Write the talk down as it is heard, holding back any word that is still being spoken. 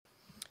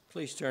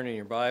Please turn in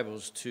your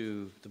Bibles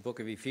to the book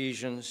of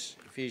Ephesians,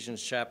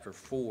 Ephesians chapter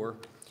 4.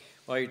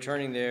 While you're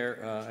turning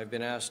there, I've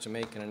been asked to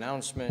make an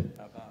announcement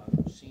about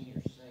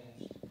senior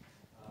saints.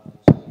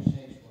 Senior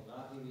saints will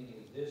not be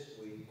meeting this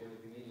week. They will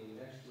be meeting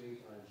next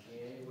week on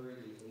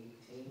January the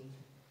 18th.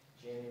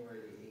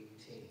 January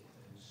the 18th.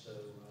 And so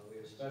we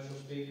have a special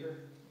speaker,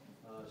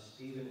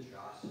 Stephen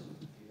Johnson,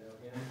 if you know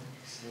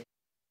him.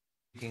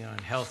 Speaking on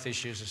health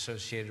issues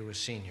associated with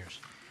seniors.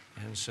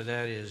 And so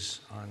that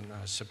is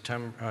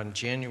on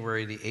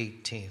January the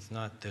 18th,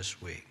 not this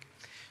week.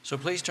 So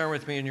please turn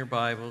with me in your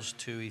Bibles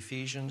to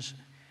Ephesians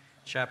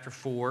chapter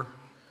 4.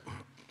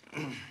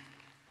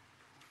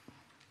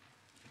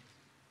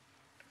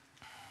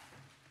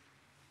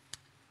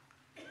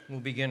 We'll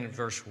begin at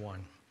verse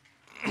 1.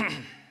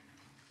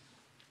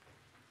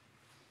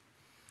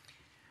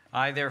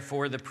 I,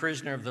 therefore, the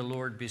prisoner of the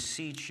Lord,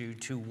 beseech you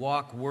to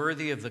walk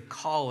worthy of the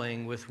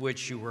calling with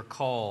which you were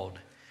called,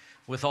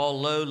 with all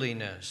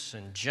lowliness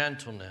and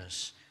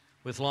gentleness,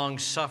 with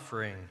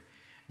long-suffering,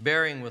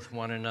 bearing with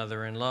one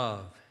another in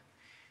love,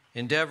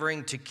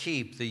 endeavoring to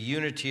keep the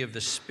unity of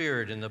the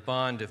Spirit in the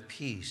bond of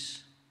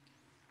peace.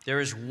 There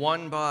is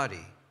one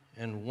body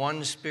and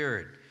one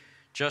Spirit,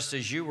 just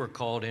as you were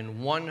called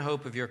in one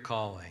hope of your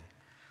calling,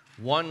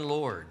 one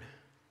Lord,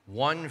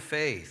 one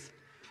faith,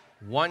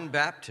 one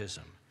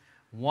baptism,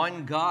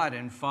 one God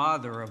and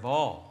Father of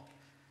all,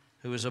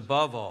 who is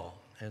above all,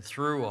 and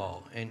through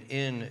all, and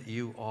in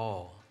you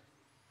all.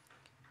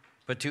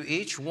 But to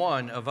each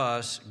one of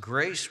us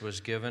grace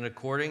was given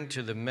according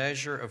to the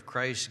measure of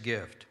Christ's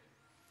gift.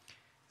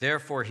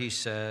 Therefore, he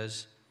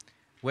says,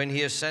 when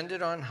he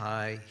ascended on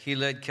high, he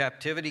led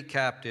captivity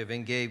captive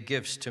and gave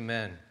gifts to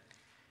men.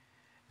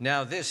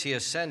 Now this he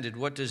ascended,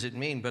 what does it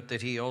mean but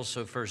that he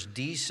also first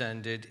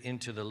descended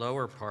into the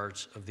lower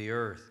parts of the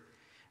earth?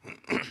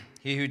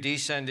 He who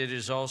descended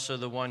is also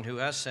the one who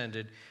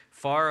ascended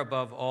far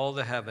above all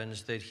the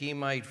heavens, that he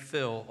might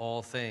fill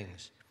all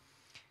things.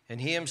 And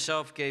he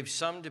himself gave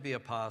some to be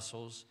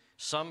apostles,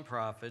 some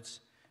prophets,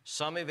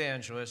 some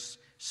evangelists,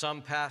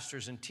 some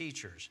pastors and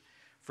teachers,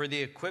 for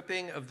the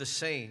equipping of the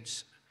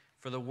saints,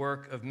 for the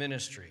work of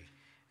ministry,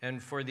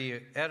 and for the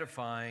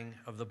edifying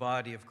of the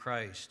body of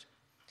Christ,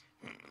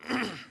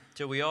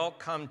 till we all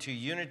come to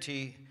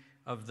unity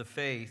of the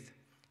faith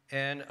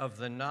and of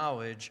the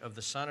knowledge of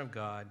the Son of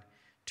God,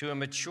 to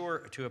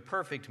a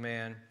perfect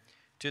man,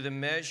 to the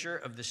measure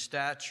of the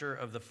stature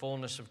of the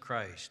fullness of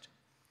Christ,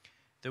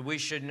 that we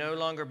should no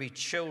longer be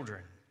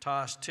children,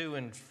 tossed to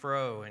and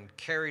fro and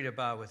carried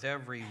about with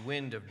every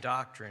wind of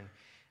doctrine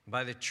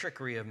by the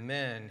trickery of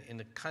men in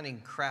the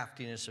cunning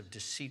craftiness of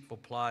deceitful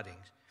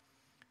plottings,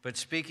 but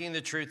speaking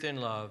the truth in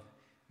love,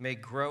 may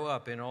grow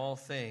up in all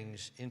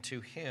things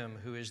into him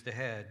who is the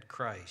head,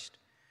 Christ,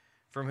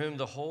 from whom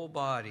the whole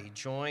body,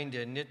 joined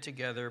and knit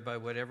together by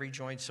what every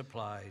joint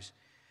supplies,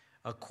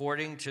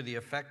 according to the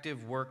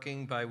effective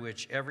working by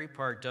which every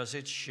part does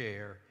its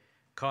share,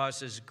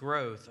 causes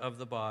growth of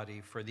the body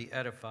for the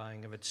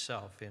edifying of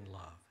itself in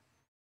love.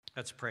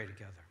 Let's pray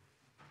together.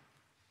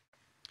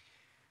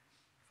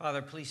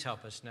 Father, please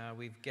help us now.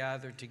 We've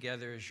gathered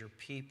together as your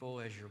people,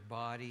 as your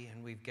body,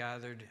 and we've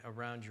gathered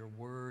around your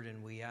word,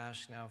 and we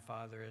ask now,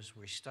 Father, as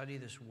we study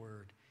this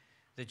word,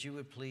 that you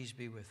would please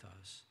be with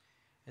us,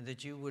 and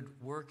that you would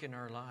work in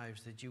our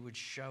lives, that you would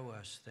show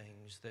us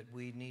things that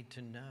we need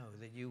to know,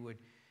 that you would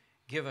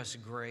give us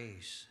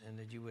grace, and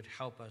that you would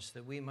help us,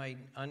 that we might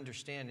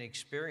understand and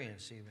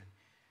experience even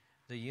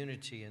the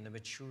unity and the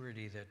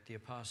maturity that the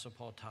Apostle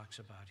Paul talks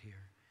about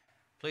here.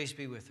 Please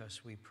be with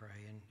us, we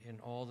pray, in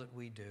all that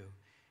we do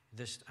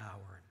this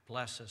hour.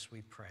 Bless us,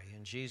 we pray.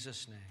 In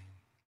Jesus'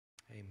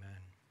 name,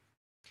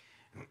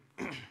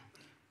 amen.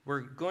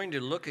 We're going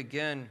to look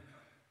again.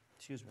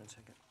 Excuse me one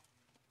second.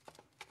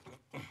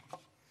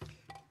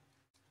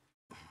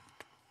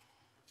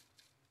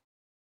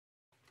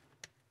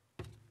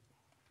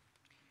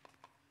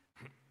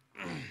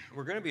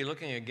 We're going to be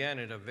looking again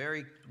at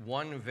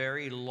one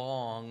very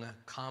long,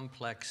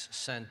 complex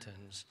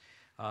sentence.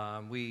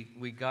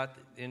 We got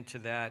into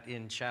that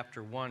in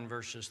chapter 1,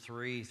 verses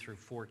 3 through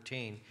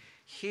 14.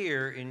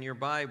 Here in your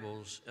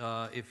Bibles,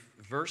 if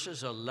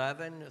verses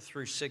 11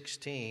 through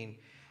 16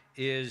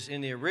 is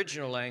in the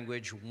original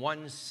language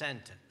one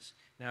sentence.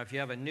 Now, if you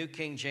have a New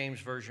King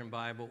James Version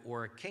Bible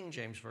or a King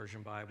James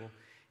Version Bible,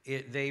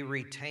 they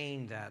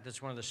retain that.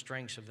 That's one of the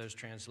strengths of those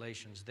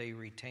translations. They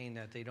retain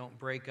that. They don't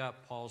break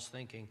up Paul's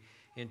thinking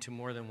into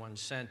more than one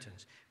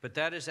sentence. But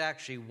that is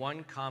actually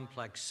one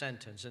complex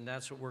sentence, and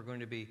that's what we're going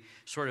to be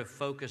sort of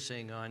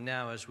focusing on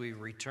now as we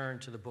return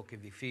to the book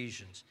of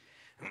Ephesians.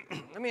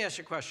 Let me ask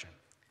you a question.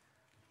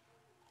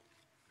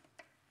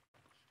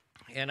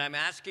 And I'm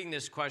asking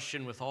this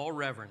question with all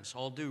reverence,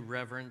 all due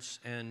reverence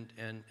and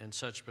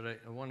such, but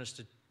I want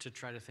us to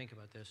try to think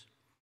about this.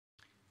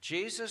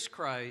 Jesus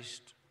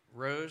Christ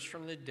rose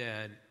from the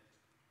dead,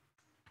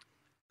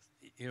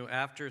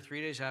 after 3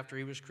 days after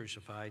he was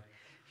crucified.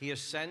 He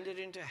ascended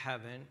into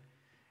heaven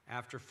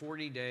after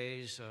 40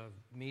 days of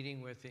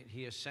meeting with it.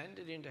 He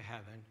ascended into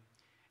heaven,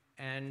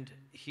 and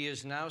he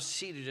is now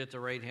seated at the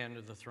right hand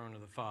of the throne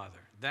of the Father.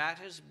 That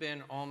has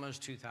been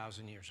almost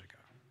 2,000 years ago.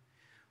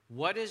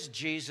 What has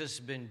Jesus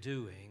been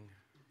doing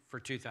for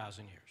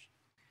 2,000 years?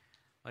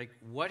 Like,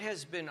 what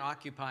has been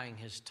occupying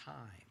his time?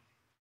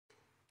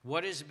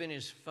 What has been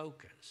his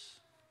focus?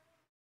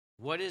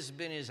 What has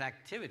been his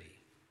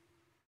activity?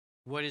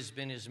 What has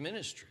been his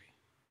ministry?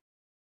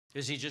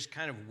 Is he just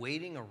kind of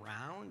waiting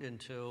around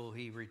until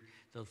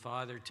the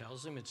Father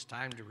tells him it's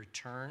time to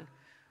return?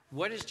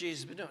 What has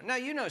Jesus been doing? Now,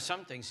 you know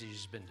some things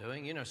he's been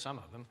doing. You know some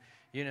of them.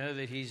 You know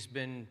that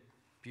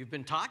you've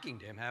been talking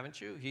to him, haven't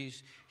you?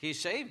 He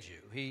saved you.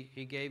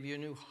 He gave you a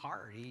new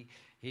heart.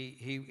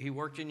 He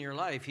worked in your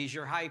life. He's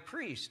your high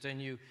priest,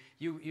 and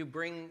you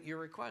bring your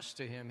requests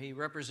to him. He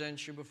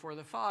represents you before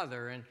the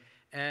Father,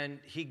 and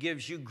he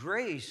gives you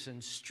grace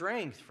and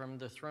strength from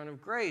the throne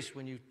of grace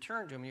when you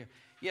turn to him.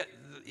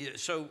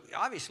 So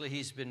obviously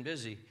he's been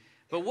busy.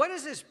 But what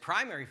has his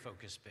primary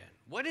focus been?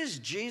 What is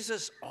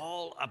Jesus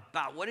all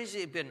about? What has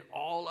he been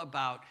all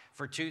about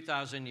for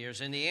 2,000 years?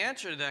 And the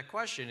answer to that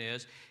question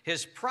is,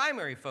 his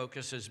primary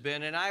focus has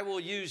been, and I will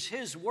use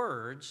his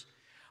words,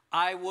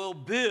 I will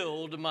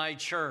build my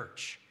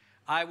church.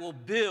 I will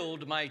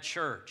build my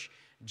church.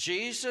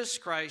 Jesus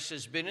Christ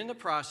has been in the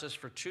process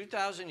for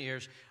 2,000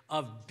 years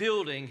of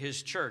building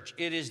his church.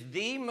 It is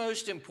the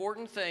most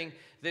important thing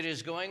that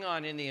is going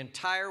on in the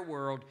entire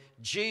world.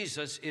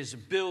 Jesus is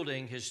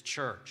building his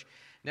church.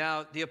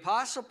 Now, the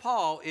Apostle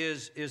Paul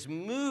is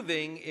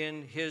moving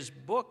in his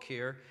book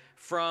here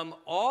from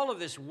all of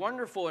this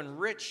wonderful and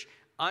rich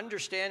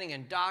understanding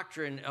and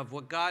doctrine of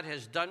what God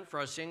has done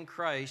for us in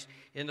Christ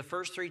in the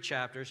first 3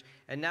 chapters,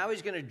 and now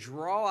he's going to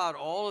draw out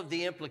all of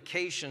the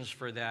implications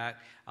for that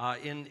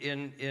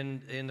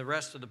in the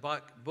rest of the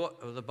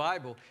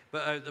Bible,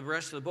 but the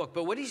rest of the book.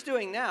 But what he's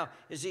doing now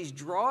is he's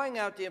drawing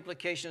out the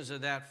implications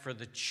of that for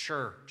the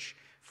church,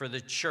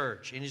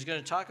 and he's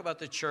going to talk about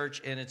the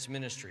church and its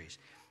ministries.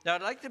 Now,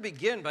 I'd like to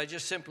begin by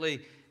just simply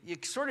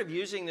sort of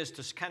using this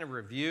to kind of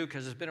review,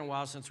 because it's been a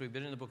while since we've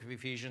been in the book of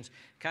Ephesians,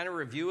 kind of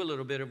review a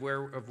little bit of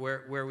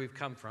where we've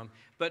come from.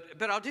 But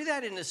I'll do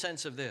that in the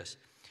sense of this.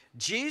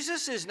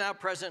 Jesus is now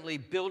presently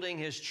building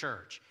his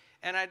church.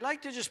 And I'd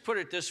like to just put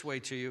it this way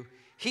to you.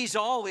 He's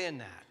all in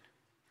that.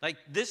 Like,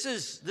 this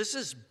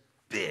is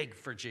big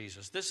for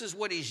Jesus. This is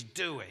what he's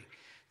doing.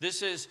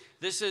 This is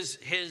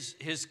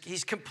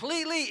he's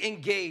completely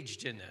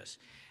engaged in this.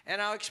 And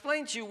I'll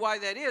explain to you why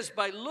that is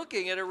by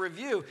looking at a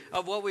review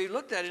of what we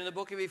looked at in the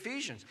book of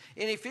Ephesians.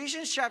 In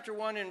Ephesians chapter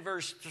 1 and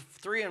verse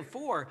 3 and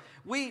 4,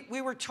 we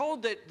were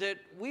told that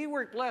we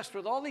were blessed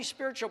with all these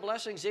spiritual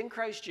blessings in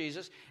Christ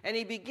Jesus, and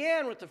he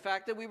began with the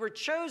fact that we were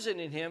chosen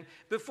in him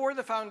before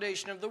the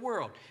foundation of the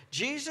world.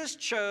 Jesus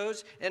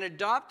chose and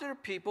adopted a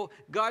people.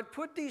 God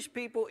put these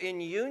people in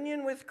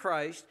union with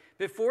Christ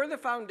before the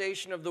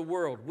foundation of the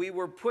world. We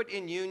were put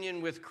in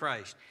union with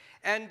Christ.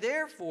 And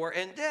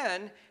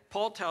then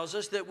Paul tells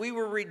us that we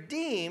were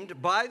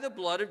redeemed by the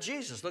blood of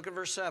Jesus. Look at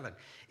verse 7.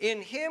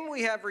 In him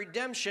we have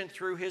redemption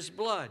through his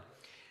blood.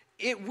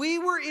 We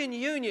were in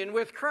union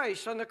with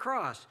Christ on the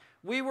cross.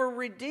 We were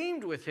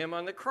redeemed with him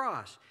on the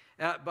cross.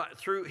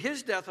 Through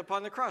his death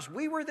upon the cross.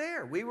 We were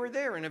there. We were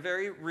there in a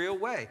very real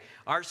way.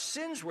 Our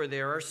sins were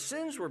there. Our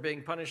sins were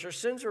being punished. Our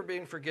sins were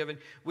being forgiven.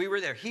 We were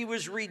there. He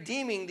was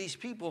redeeming these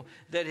people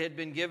that had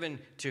been given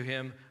to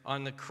him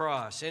on the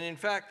cross. And in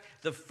fact,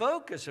 the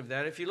focus of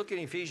that, if you look at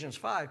Ephesians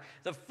 5,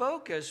 the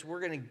focus,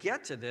 we're going to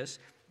get to this,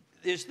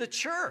 is the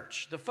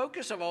church. The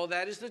focus of all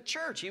that is the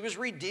church. He was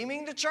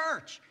redeeming the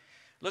church.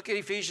 Look at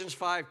Ephesians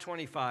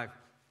 5:25.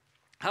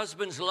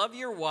 Husbands, love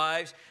your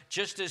wives,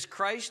 just as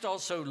Christ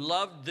also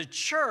loved the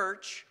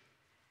church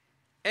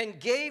and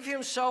gave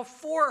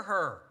himself for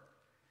her.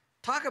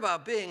 Talk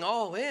about being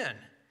all in.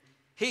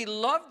 He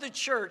loved the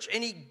church,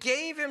 and he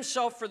gave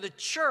himself for the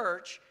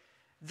church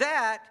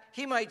that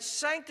he might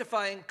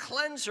sanctify and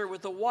cleanse her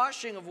with the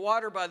washing of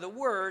water by the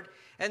word,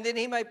 and then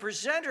he might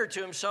present her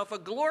to himself a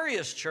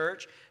glorious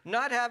church,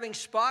 not having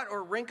spot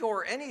or wrinkle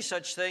or any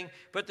such thing,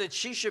 but that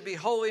she should be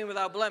holy and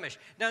without blemish.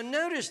 Now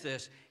notice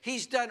this.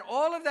 He's done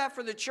all of that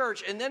for the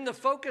church, and then the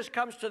focus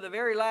comes to the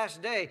very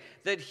last day,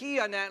 that he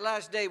on that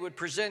last day would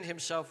present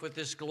himself with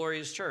this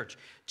glorious church.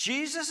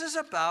 Jesus is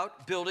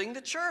about building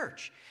the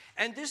church.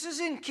 And this is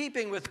in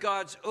keeping with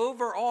God's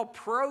overall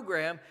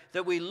program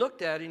that we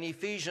looked at in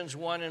Ephesians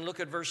 1, and look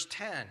at verse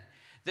 10.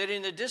 That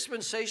in the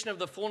dispensation of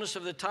the fullness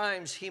of the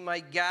times, he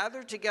might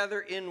gather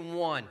together in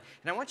one.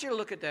 And I want you to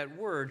look at that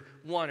word,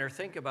 one, or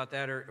think about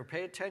that, or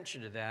pay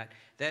attention to that.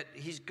 That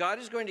God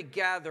is going to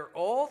gather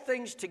all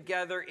things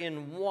together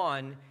in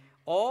one,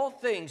 all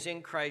things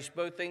in Christ,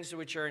 both things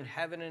which are in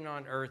heaven and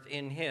on earth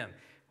in him.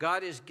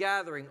 God is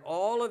gathering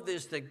all of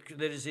this that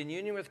is in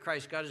union with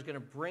Christ. God is going to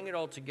bring it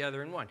all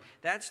together in one.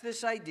 That's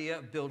this idea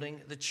of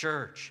building the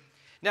church.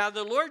 Now,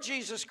 the Lord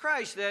Jesus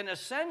Christ then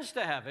ascends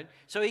to heaven.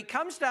 So he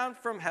comes down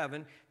from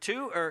heaven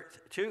to earth.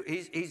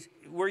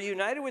 We're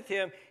united with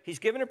him. He's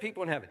given to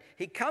people in heaven.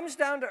 He comes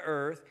down to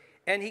earth,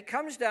 and he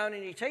comes down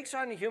and he takes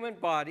on a human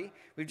body.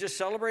 We've just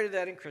celebrated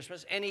that in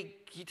Christmas. And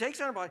he takes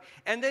on a body.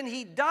 And then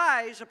he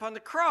dies upon the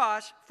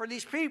cross for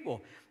these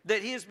people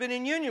that he has been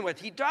in union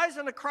with. He dies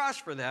on the cross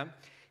for them.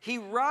 He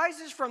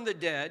rises from the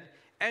dead.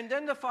 And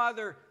then the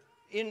Father,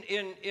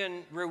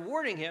 in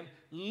rewarding him,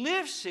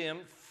 lifts him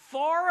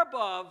far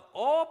above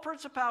all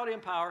principality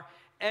and power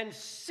and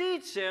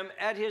seats him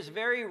at his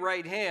very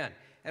right hand.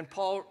 And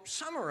Paul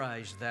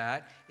summarized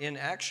that in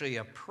actually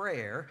a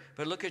prayer.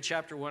 But look at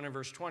chapter 1 and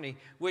verse 20,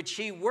 which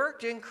he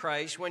worked in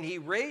Christ when he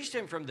raised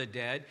him from the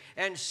dead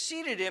and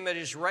seated him at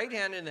his right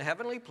hand in the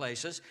heavenly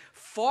places,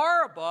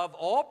 far above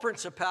all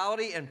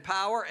principality and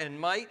power and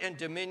might and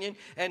dominion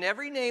and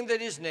every name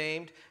that is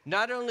named,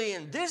 not only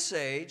in this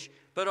age,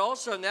 but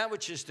also in that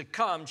which is to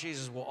come.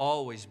 Jesus will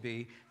always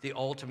be the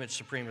ultimate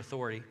supreme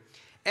authority.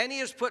 And he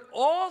has put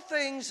all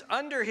things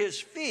under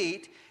his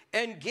feet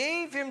and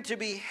gave him to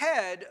be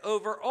head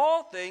over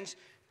all things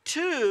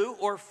to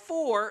or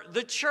for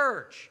the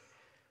church,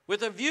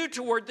 with a view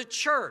toward the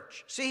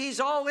church. See, he's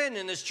all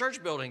in this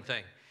church building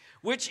thing,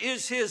 which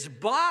is his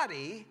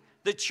body.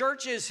 The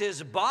church is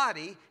his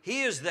body.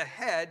 He is the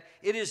head.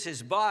 It is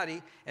his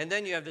body. And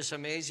then you have this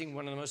amazing,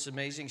 one of the most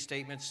amazing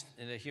statements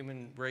the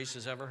human race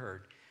has ever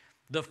heard.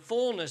 The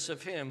fullness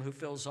of him who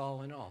fills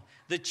all in all.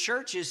 The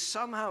church is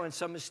somehow, in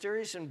some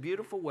mysterious and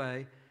beautiful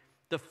way,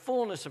 the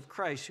fullness of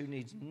Christ who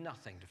needs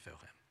nothing to fill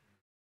him.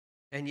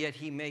 And yet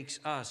he makes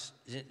us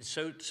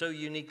so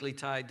uniquely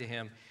tied to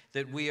him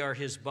that we are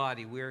his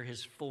body. We are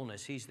his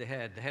fullness. He's the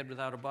head. The head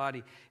without a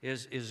body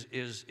is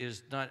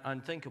not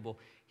unthinkable.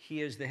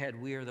 He is the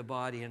head. We are the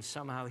body. And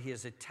somehow he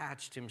has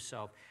attached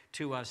himself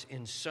to us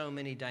in so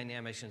many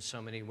dynamics, in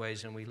so many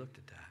ways. And we looked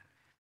at that.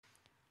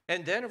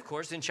 And then, of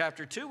course, in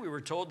chapter 2, we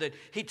were told that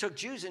he took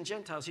Jews and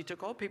Gentiles, he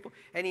took all people,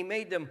 and he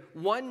made them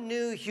one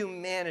new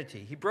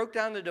humanity. He broke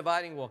down the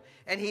dividing wall,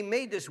 and he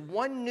made this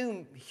one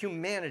new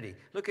humanity.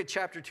 Look at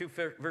chapter 2,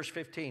 verse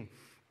 15.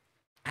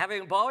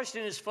 Having abolished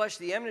in his flesh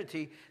the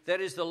enmity,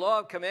 that is the law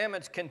of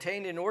commandments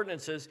contained in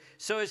ordinances,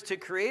 so as to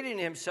create in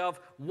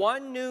himself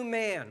one new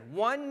man,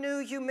 one new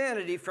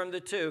humanity from the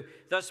two,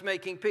 thus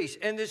making peace.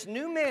 And this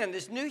new man,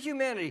 this new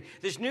humanity,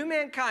 this new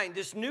mankind,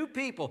 this new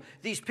people,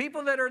 these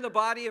people that are the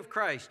body of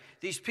Christ,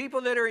 these people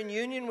that are in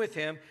union with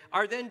him,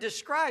 are then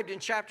described in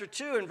chapter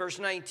 2 and verse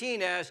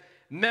 19 as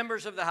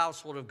members of the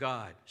household of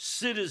God,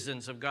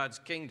 citizens of God's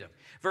kingdom.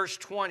 Verse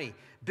 20,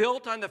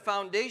 built on the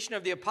foundation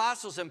of the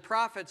apostles and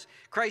prophets,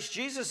 Christ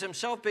Jesus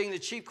himself being the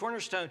chief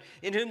cornerstone,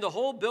 in whom the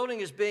whole building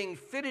is being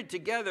fitted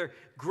together,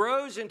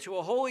 grows into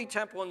a holy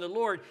temple in the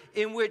Lord,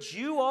 in which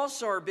you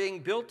also are being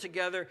built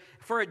together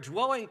for a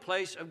dwelling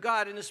place of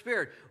God in the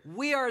Spirit.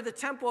 We are the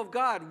temple of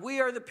God. We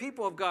are the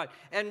people of God.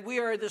 And we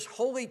are this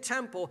holy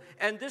temple.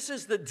 And this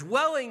is the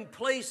dwelling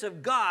place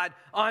of God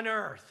on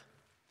earth.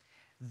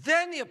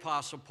 Then the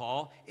Apostle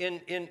Paul,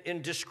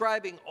 in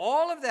describing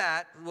all of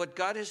that, what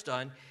God has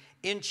done,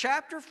 in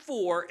chapter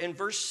 4 and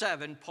verse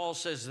 7, Paul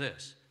says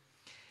this.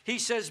 He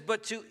says,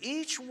 but to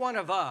each one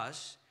of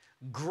us,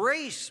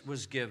 grace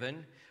was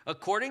given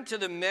according to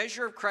the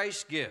measure of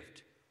Christ's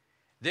gift.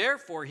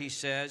 Therefore, he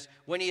says,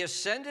 when he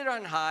ascended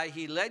on high,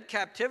 he led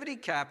captivity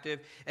captive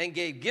and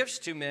gave gifts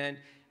to men.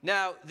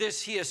 Now,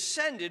 this he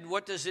ascended,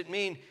 what does it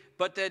mean?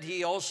 But that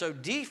he also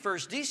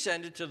first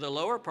descended to the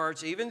lower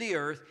parts, even the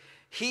earth.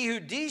 He who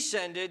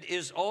descended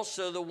is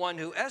also the one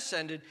who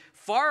ascended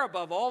far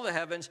above all the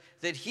heavens,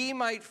 that he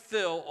might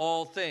fill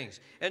all things.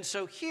 And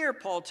so here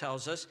Paul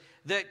tells us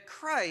that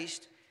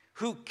Christ,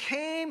 who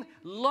came,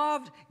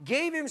 loved,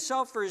 gave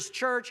himself for his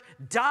church,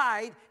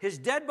 died, his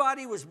dead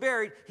body was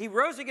buried, he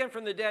rose again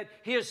from the dead,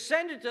 he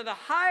ascended to the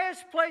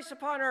highest place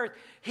upon earth.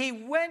 He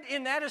went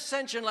in that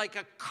ascension like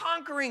a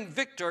conquering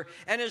victor,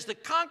 and as the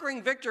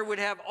conquering victor would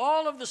have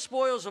all of the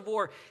spoils of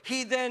war,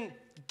 he then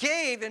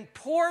gave and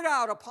poured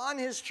out upon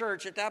his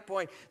church at that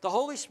point, the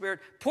Holy Spirit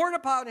poured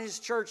upon his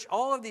church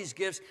all of these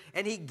gifts,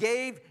 and he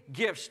gave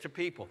gifts to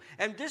people.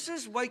 And this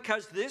is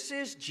because this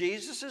is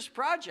Jesus'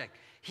 project.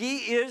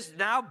 He is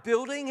now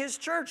building his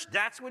church.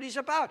 That's what he's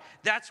about.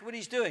 That's what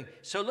he's doing.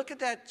 So look at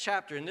that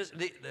chapter, in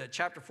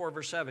chapter 4,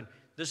 verse 7.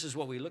 This is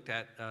what we looked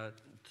at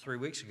 3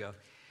 weeks ago.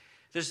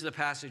 This is the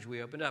passage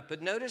we opened up.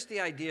 But notice the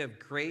idea of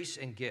grace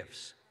and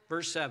gifts.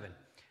 Verse 7,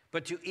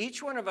 but to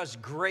each one of us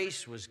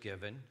grace was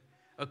given,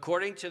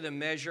 according to the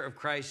measure of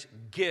Christ's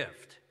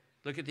gift.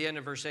 Look at the end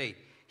of verse 8.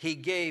 He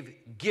gave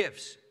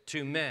gifts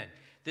to men.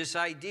 This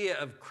idea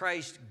of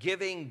Christ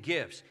giving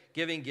gifts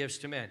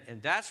to men.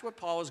 And that's what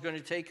Paul is going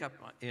to take up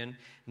in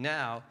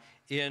now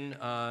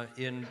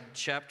in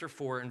chapter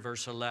 4 and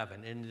verse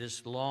 11, in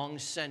this long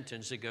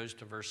sentence that goes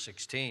to verse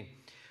 16.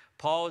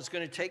 Paul is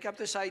going to take up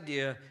this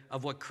idea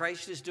of what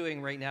Christ is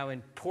doing right now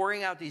in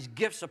pouring out these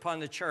gifts upon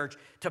the church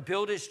to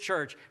build his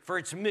church for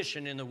its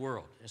mission in the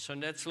world. And so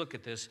let's look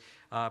at this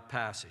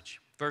passage.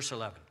 Verse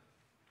 11.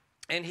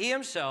 And he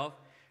himself,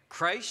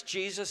 Christ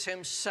Jesus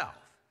himself,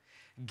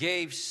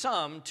 gave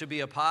some to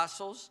be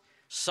apostles,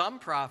 some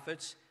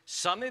prophets,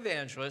 some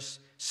evangelists,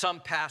 some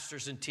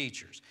pastors and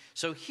teachers.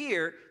 So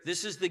here,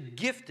 this is the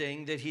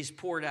gifting that he's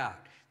poured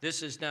out.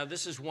 This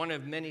is one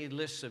of many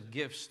lists of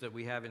gifts that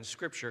we have in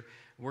Scripture.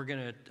 We're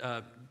going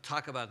to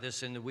talk about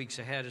this in the weeks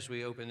ahead as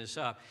we open this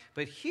up.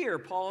 But here,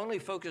 Paul only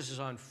focuses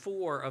on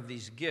 4 of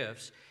these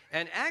gifts.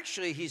 And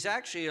actually,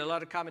 a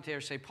lot of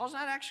commentators say, Paul's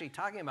not actually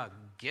talking about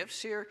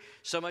gifts here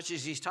so much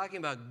as he's talking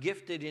about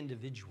gifted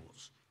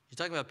individuals. He's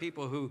talking about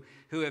people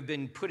who have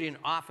been put in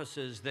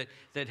offices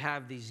that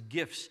have these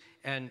gifts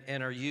and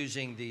are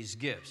using these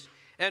gifts.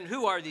 And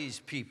who are these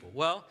people?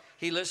 Well,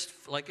 he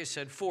lists, like I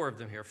said, 4 of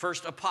them here.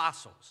 First,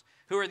 apostles.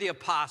 Who are the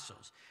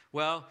apostles?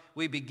 Well,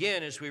 we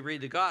begin, as we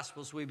read the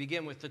Gospels, we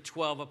begin with the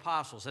 12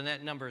 apostles. And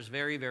that number is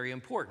very, very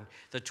important.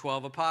 The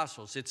 12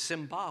 apostles. It's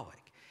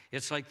symbolic.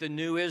 It's like the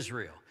new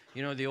Israel.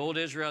 You know, the old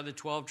Israel, the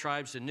 12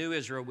 tribes, the new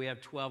Israel, we have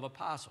 12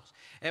 apostles.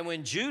 And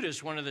when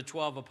Judas, one of the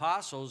 12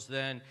 apostles,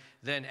 then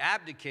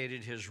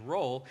abdicated his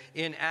role,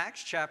 in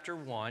Acts chapter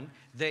 1,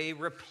 they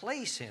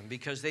replace him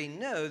because they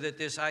know that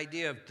this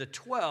idea of the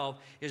 12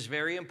 is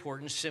very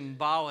important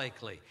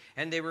symbolically.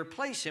 And they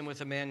replace him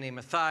with a man named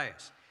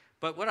Matthias.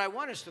 But what I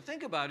want us to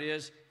think about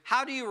is,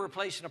 how do you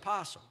replace an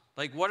apostle?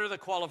 Like, what are the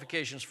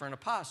qualifications for an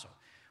apostle?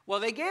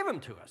 Well, they gave them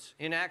to us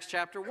in Acts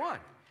chapter 1.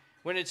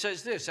 When it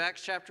says this,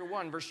 Acts chapter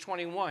 1, verse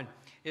 21,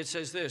 it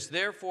says this,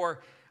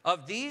 therefore,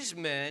 of these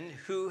men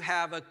who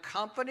have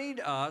accompanied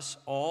us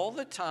all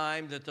the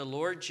time that the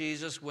Lord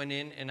Jesus went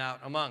in and out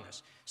among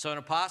us. So an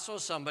apostle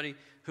is somebody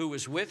who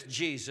was with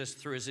Jesus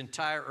through his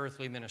entire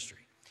earthly ministry.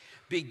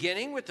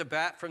 Beginning with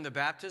from the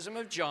baptism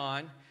of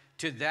John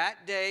to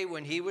that day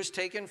when he was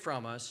taken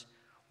from us,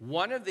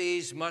 one of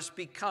these must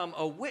become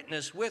a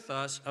witness with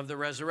us of the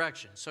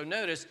resurrection. So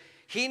notice,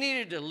 he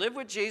needed to live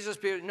with Jesus.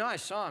 No, I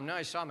saw him.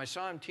 I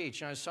saw him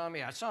teach. I saw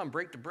him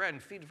break the bread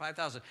and feed the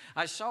 5,000.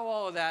 I saw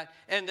all of that.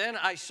 And then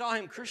I saw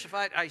him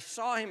crucified. I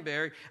saw him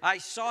buried. I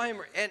saw him.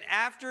 And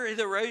after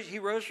he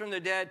rose from the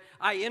dead,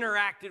 I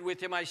interacted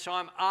with him. I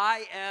saw him.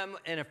 I am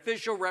an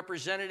official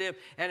representative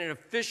and an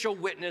official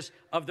witness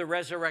of the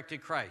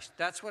resurrected Christ.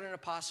 That's what an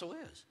apostle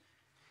is.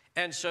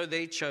 And so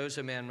they chose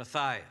a man,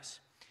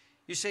 Matthias.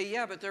 You say,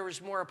 yeah, but there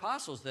was more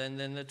apostles then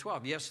than the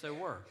 12. Yes, there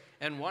were.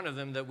 And one of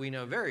them that we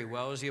know very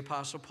well is the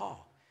Apostle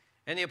Paul.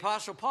 And the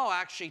Apostle Paul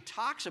actually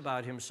talks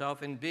about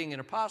himself in being an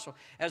apostle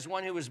as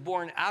one who was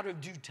born out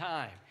of due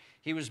time.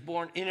 He was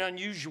born in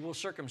unusual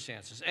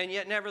circumstances. And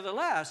yet,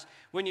 nevertheless,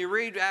 when you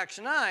read Acts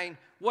 9,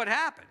 what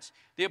happens?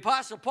 The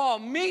Apostle Paul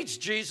meets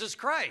Jesus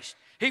Christ.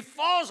 He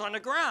falls on the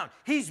ground.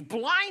 He's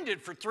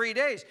blinded for 3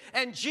 days.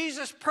 And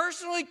Jesus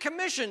personally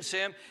commissions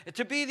him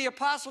to be the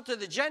apostle to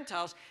the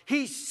Gentiles.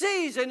 He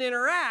sees and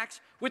interacts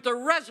with the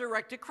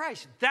resurrected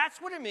Christ.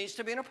 That's what it means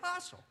to be an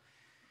apostle.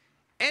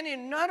 And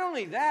in not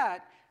only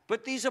that,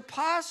 but these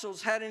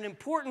apostles had an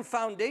important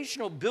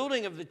foundational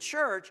building of the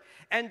church,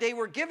 and they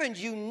were given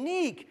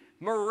unique,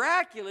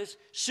 miraculous,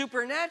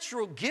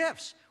 supernatural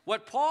gifts,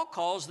 what Paul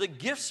calls the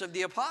gifts of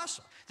the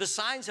apostle, the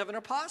signs of an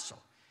apostle.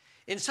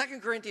 In 2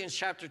 Corinthians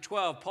chapter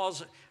 12,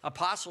 Paul's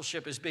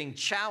apostleship is being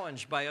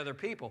challenged by other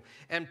people,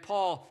 and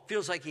Paul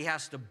feels like he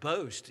has to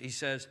boast. He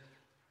says,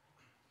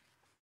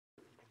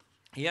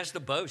 he has to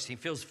boast. He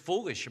feels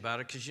foolish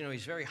about it because, you know,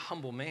 he's a very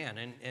humble man,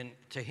 and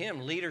to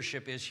him,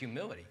 leadership is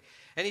humility.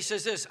 And he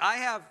says this,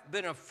 I've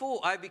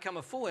become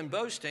a fool in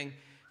boasting.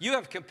 You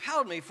have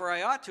compelled me, for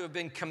I ought to have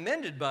been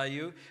commended by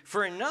you,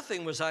 for in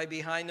nothing was I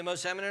behind the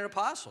most eminent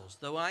apostles,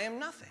 though I am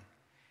nothing.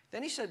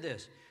 Then he said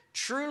this,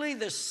 truly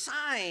the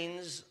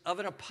signs of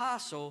an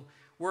apostle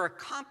were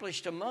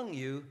accomplished among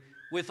you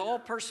with all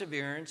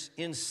perseverance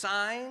in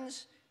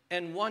signs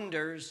and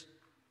wonders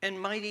and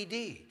mighty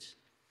deeds.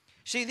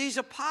 See, these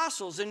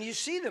apostles, and you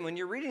see them when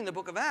you're reading the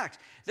book of Acts,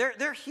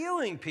 they're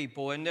healing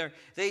people, and they're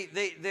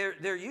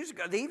using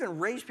God. They even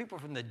raise people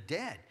from the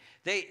dead.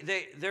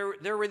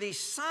 There were these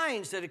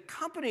signs that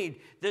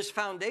accompanied this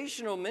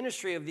foundational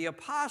ministry of the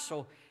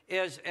apostle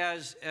as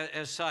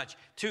such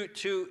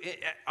to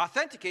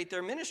authenticate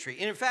their ministry.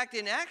 And in fact,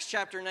 in Acts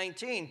chapter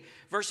 19,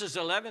 verses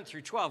 11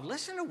 through 12,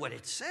 listen to what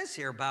it says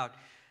here about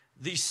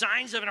the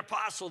signs of an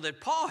apostle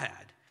that Paul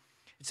had.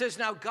 It says,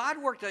 now God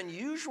worked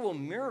unusual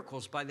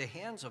miracles by the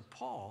hands of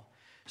Paul,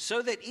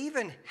 so that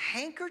even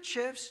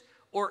handkerchiefs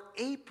or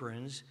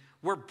aprons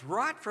were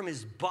brought from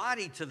his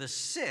body to the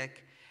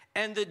sick,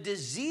 and the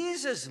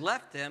diseases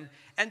left them,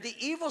 and the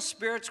evil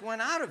spirits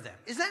went out of them.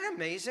 Isn't that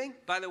amazing?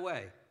 By the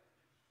way,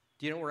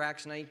 do you know where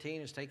Acts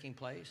 19 is taking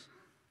place?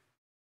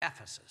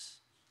 Ephesus.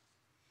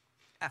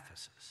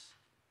 Ephesus.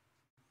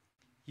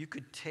 You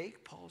could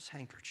take Paul's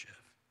handkerchief,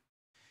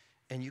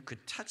 and you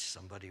could touch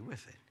somebody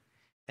with it,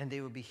 and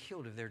they would be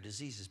healed of their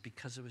diseases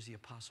because it was the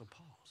Apostle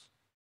Paul's.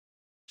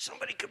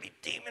 Somebody could be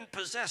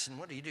demon-possessed, and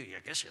what do?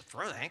 I guess you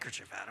throw the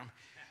handkerchief at them.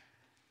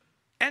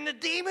 And the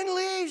demon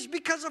leaves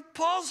because of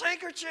Paul's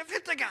handkerchief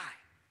hit the guy.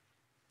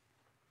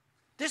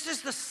 This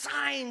is the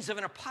signs of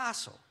an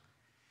apostle.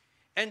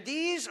 And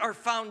these are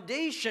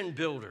foundation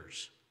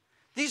builders.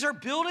 These are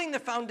building the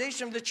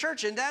foundation of the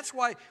church, and that's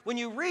why when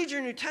you read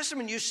your New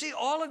Testament, you see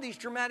all of these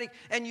dramatic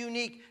and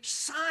unique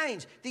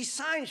signs, these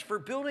signs for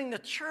building the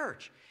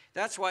church.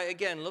 That's why,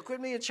 again, look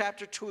with me at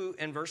chapter 2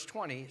 and verse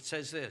 20. It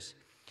says this,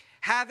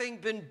 having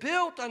been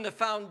built on the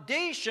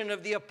foundation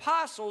of the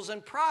apostles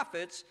and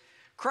prophets,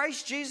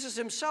 Christ Jesus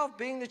himself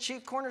being the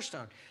chief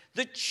cornerstone.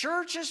 The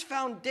church's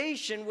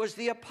foundation was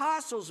the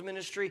apostles'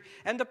 ministry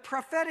and the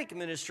prophetic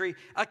ministry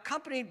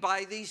accompanied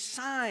by these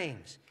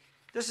signs.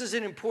 This is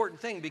an important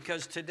thing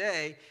because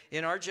today,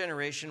 in our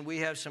generation, we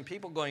have some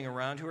people going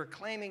around who are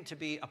claiming to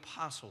be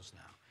apostles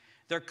now.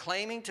 They're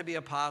claiming to be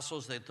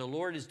apostles, that the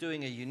Lord is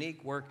doing a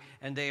unique work,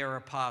 and they are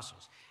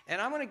apostles.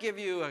 And I'm going to give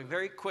you a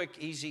very quick,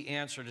 easy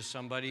answer to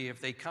somebody if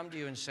they come to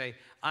you and say,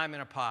 I'm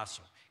an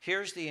apostle.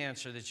 Here's the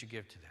answer that you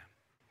give to them.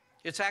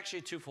 It's actually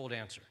a twofold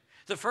answer.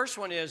 The first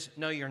one is,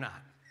 no, you're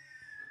not.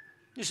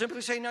 You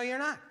simply say, no, you're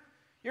not.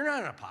 You're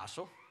not an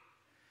apostle.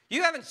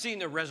 You haven't seen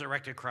the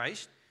resurrected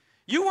Christ.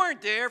 You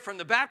weren't there from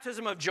the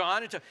baptism of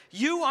John.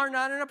 You are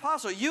not an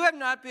apostle. You have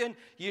not been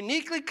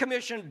uniquely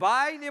commissioned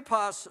by the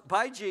apostle,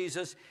 by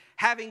Jesus,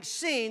 having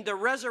seen the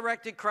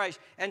resurrected Christ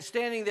and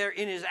standing there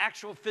in his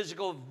actual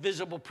physical,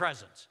 visible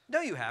presence.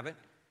 No, you haven't.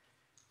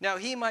 Now,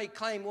 he might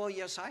claim, well,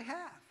 yes, I have.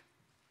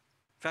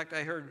 In fact,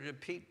 I heard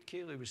Pete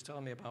Keeley was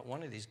telling me about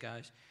one of these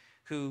guys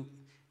who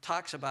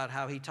talks about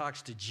how he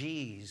talks to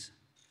Jesus.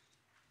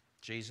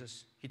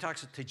 He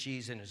talks to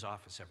Jesus in his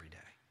office every day.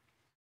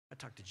 I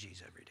talk to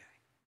Jesus every day.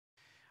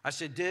 I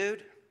said,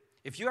 dude,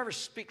 if you ever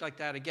speak like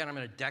that again, I'm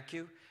going to deck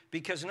you.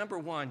 Because number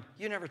one,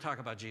 you never talk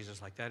about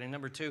Jesus like that. And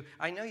number two,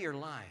 I know you're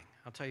lying.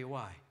 I'll tell you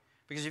why.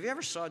 Because if you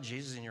ever saw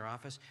Jesus in your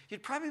office,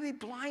 you'd probably be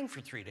blind for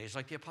 3 days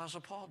like the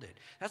Apostle Paul did.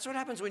 That's what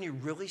happens when you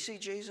really see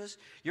Jesus.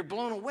 You're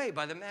blown away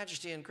by the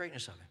majesty and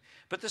greatness of him.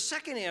 But the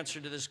second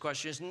answer to this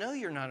question is, no,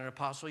 you're not an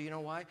apostle. You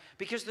know why?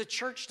 Because the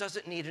church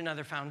doesn't need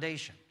another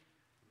foundation.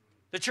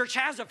 The church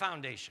has a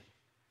foundation.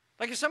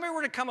 Like if somebody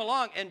were to come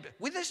along, and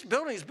this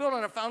building is built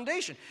on a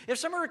foundation. If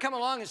somebody were to come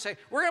along and say,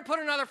 we're going to put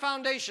another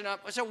foundation up.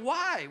 I said,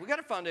 why? We got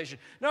a foundation.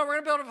 No, we're going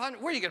to build a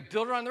foundation. Where are you going to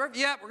build it on the roof?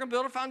 Yeah, we're going to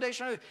build a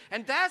foundation on the roof.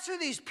 And that's who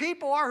these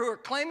people are who are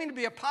claiming to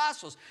be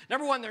apostles.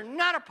 Number one, they're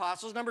not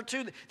apostles. Number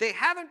two, they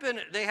haven't been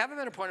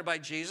appointed by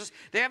Jesus.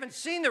 They haven't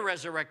seen the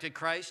resurrected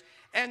Christ.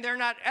 And they're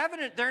not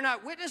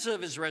witnesses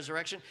of his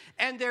resurrection,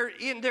 and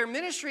their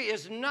ministry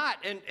is not,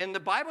 and the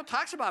Bible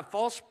talks about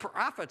false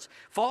prophets,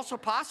 false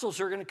apostles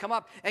who are going to come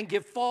up and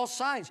give false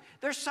signs.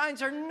 Their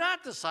signs are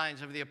not the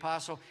signs of the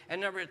apostle.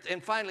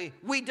 And finally,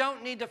 we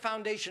don't need the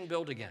foundation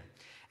built again.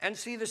 And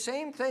see, the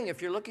same thing, if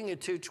you're looking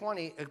at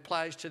 2:20,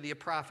 applies to the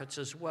prophets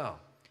as well.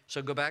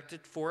 So go back to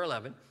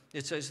 4:11.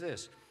 It says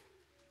this,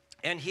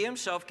 and he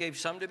himself gave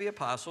some to be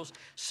apostles,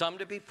 some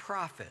to be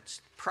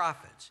prophets.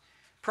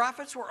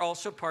 Prophets were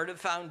also part of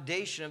the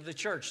foundation of the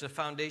church, the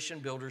foundation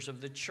builders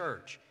of the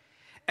church.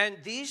 And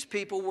these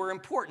people were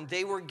important.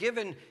 They were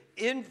given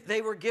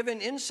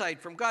insight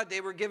from God. They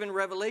were given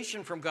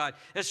revelation from God,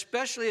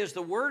 especially as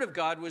the Word of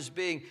God was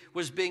being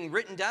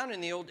written down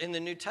in the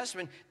New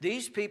Testament.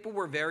 These people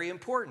were very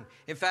important.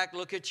 In fact,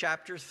 look at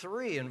chapter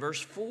 3 and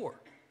verse 4.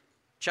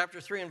 Chapter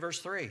 3 and verse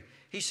 3.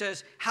 He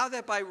says, how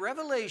that by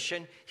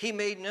revelation he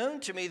made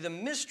known to me the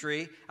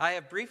mystery I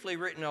have briefly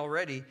written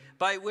already,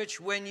 by which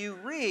when you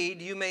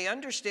read, you may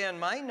understand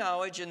my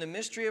knowledge in the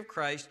mystery of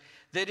Christ,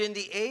 that in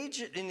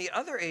the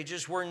other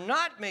ages were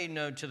not made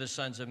known to the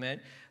sons of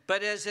men,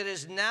 but as it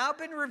has now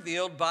been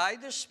revealed by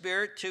the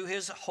Spirit to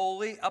his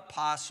holy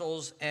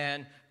apostles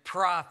and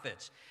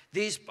prophets.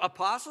 These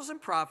apostles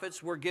and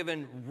prophets were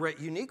given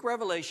unique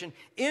revelation,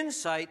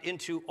 insight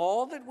into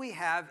all that we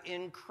have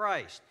in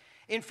Christ.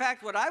 In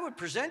fact, what I would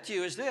present to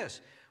you is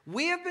this.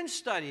 We have been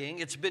studying,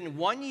 it's been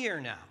 1 year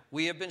now.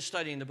 We have been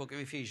studying the book of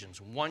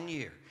Ephesians, 1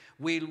 year.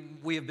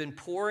 We have been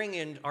pouring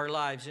in our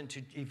lives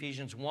into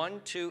Ephesians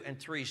 1, 2, and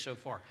 3 so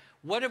far.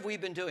 What have we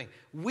been doing?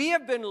 We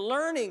have been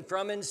learning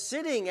from and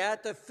sitting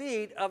at the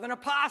feet of an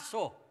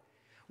apostle.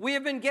 We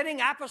have been getting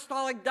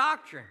apostolic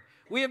doctrine.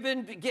 We have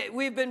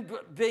been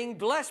being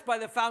blessed by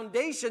the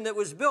foundation that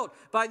was built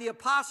by the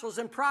apostles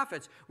and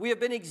prophets. We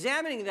have been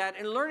examining that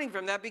and learning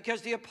from that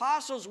because the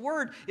apostles'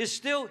 word is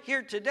still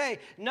here today,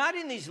 not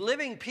in these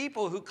living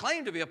people who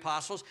claim to be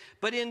apostles,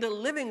 but in the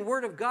living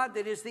word of God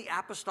that is the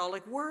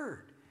apostolic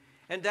word.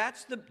 And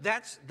that's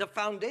the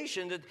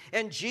foundation.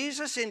 And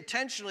Jesus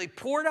intentionally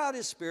poured out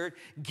his Spirit,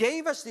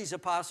 gave us these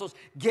apostles,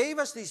 gave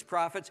us these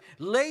prophets,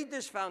 laid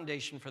this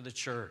foundation for the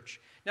church.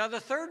 Now,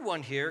 the third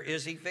one here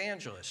is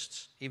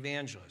evangelists.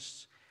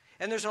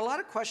 And there's a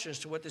lot of questions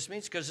to what this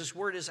means because this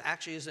word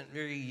isn't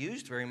really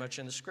used very much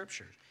in the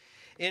Scriptures.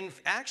 In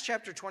Acts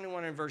chapter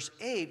 21 and verse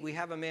 8, we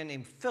have a man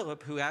named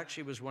Philip, who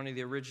actually was one of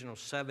the original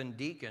 7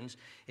 deacons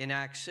in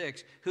Acts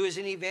 6, who is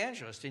an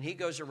evangelist, and he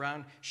goes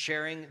around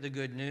sharing the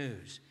good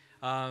news.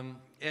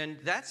 And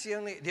that's the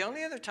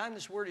only other time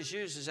this word is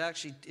used is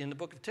actually in the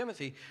book of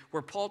Timothy,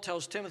 where Paul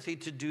tells Timothy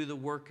to do the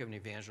work of an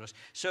evangelist.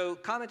 So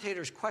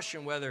commentators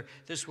question whether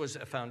this was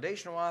a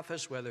foundational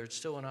office, whether it's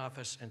still an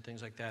office, and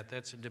things like that.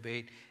 That's a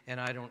debate,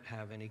 and I don't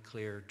have any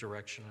clear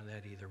direction on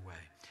that either way.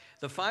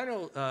 the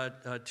final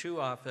two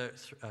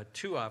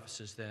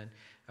offices then,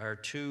 or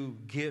two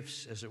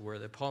gifts, as it were,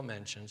 that Paul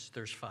mentions,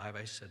 there's 5,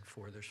 I said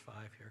 4, there's 5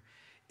 here,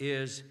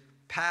 is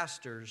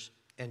pastors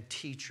and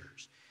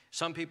teachers.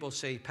 Some people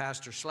say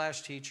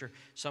pastor/teacher.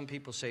 Some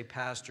people say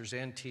pastors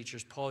and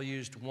teachers. Paul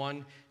used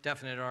one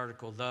definite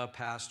article, the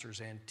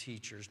pastors and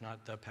teachers,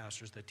 not the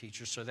pastors, the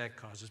teachers, so that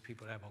causes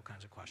people to have all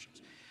kinds of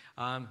questions.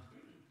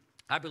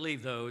 I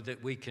believe, though,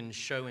 that we can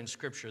show in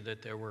Scripture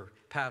that there were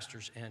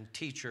pastors and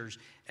teachers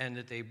and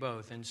that they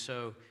both. And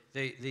so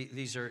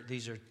these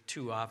are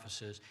two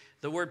offices.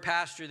 The word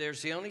pastor,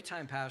 there's the only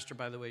time pastor,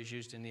 by the way, is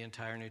used in the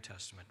entire New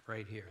Testament,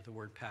 right here, the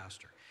word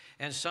pastor.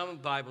 And some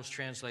Bibles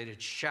translate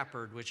it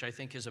shepherd, which I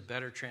think is a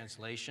better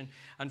translation.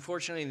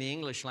 Unfortunately, in the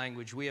English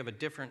language, we have a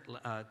different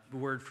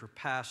word for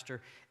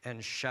pastor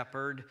and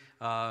shepherd.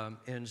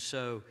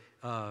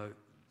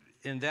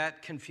 And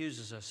that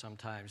confuses us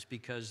sometimes,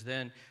 because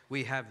then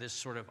we have this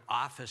sort of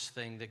office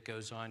thing that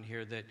goes on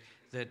here that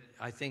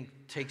I think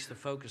takes the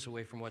focus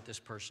away from what this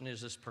person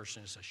is. This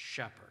person is a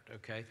shepherd,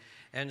 okay?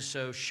 And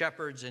so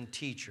shepherds and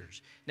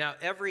teachers. Now,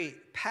 every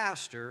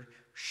pastor,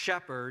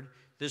 shepherd,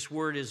 this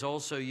word is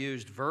also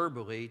used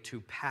verbally to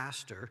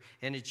pastor,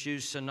 and it's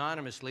used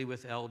synonymously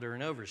with elder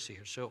and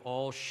overseer. So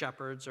all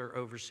shepherds are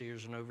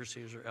overseers, and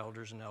overseers are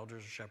elders, and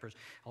elders are shepherds.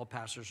 All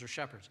pastors are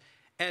shepherds.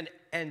 And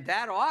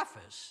that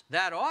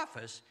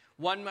office,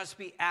 one must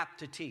be apt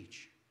to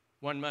teach.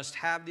 One must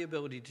have the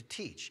ability to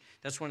teach.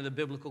 That's one of the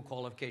biblical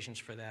qualifications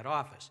for that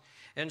office.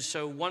 And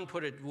so one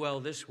put it well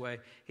this way.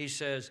 He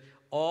says,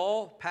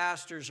 all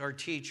pastors are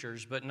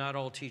teachers, but not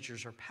all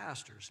teachers are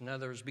pastors. In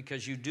other words,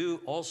 because you do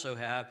also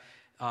have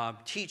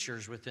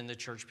teachers within the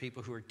church,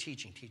 people who are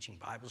teaching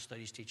Bible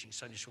studies, teaching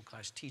Sunday school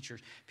class, teachers,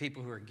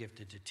 people who are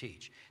gifted to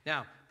teach.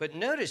 Now, but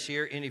notice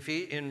here in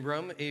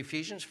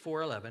Ephesians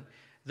 4:11,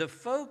 the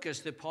focus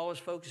that Paul is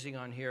focusing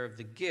on here of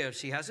the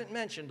gifts, he hasn't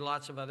mentioned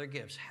lots of other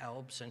gifts,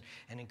 helps and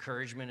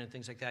encouragement and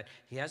things like that.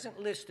 He hasn't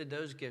listed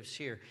those gifts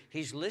here.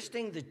 He's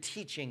listing the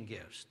teaching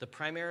gifts, the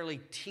primarily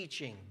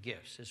teaching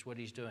gifts is what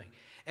he's doing.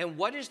 And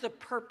what is the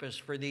purpose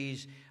for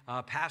these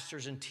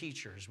pastors and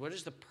teachers? What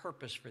is the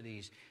purpose for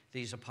these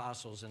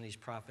apostles and these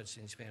prophets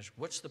and these evangelists?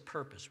 What's the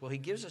purpose? Well, he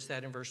gives us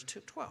that in verse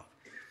 12.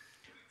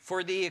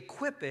 For the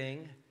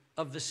equipping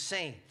of the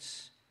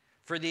saints.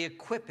 For the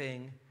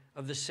equipping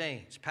of the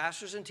saints.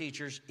 Pastors and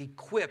teachers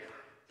equip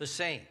the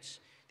saints.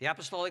 The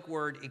apostolic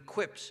word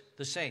equips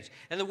the saints.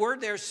 And the word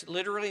there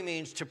literally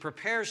means to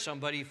prepare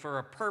somebody for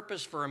a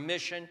purpose, for a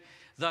mission,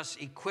 thus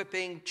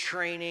equipping,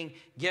 training,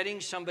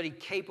 getting somebody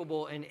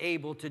capable and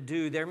able to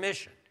do their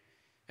mission.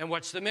 And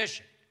what's the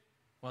mission?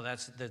 Well,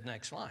 that's the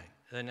next line,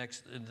 the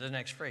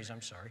next phrase,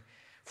 I'm sorry.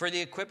 For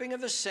the equipping of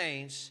the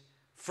saints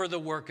for the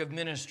work of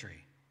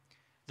ministry.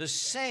 The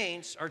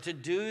saints are to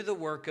do the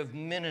work of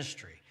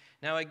ministry.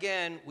 Now,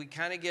 again, we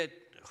kind of get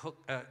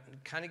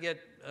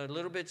a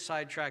little bit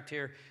sidetracked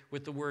here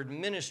with the word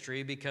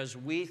ministry, because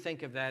we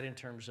think of that in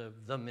terms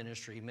of the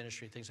ministry,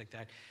 things like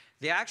that.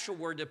 The actual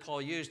word that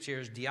Paul used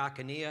here is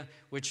diakonia,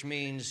 which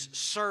means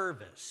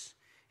service.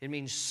 It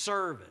means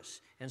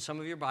service. And some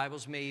of your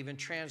Bibles may even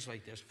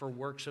translate this for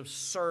works of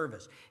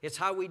service. It's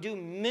how we do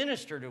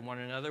minister to one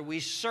another. We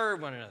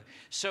serve one another.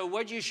 So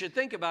what you should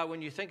think about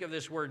when you think of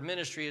this word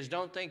ministry is,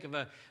 don't think of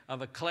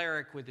a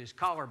cleric with his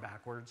collar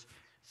backwards.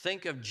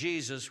 Think of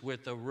Jesus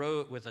with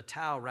a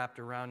towel wrapped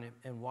around him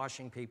and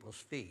washing people's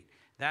feet.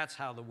 That's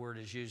how the word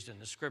is used in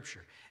the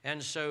Scripture.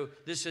 And so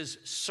this is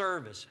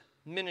service,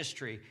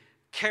 ministry,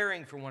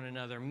 caring for one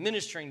another,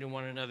 ministering to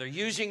one another,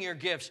 using your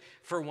gifts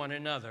for one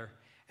another.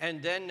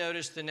 And then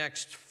notice the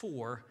next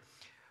 4.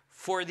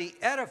 For the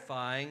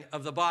edifying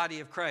of the body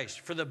of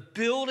Christ, for the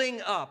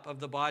building up of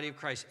the body of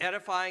Christ.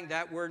 Edifying,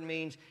 that word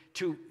means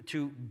to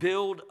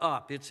build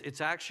up. It's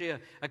actually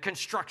a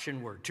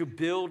construction word, to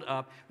build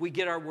up. We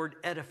get our word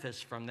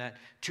edifice from that.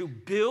 To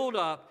build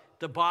up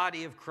the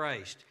body of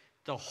Christ,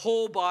 the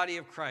whole body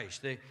of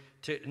Christ.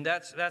 And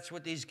that's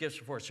what these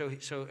gifts are for.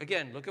 So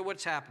again, look at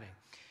what's happening.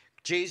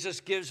 Jesus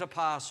gives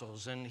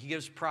apostles and he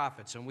gives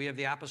prophets, and we have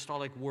the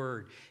apostolic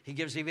word. He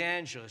gives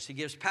evangelists, he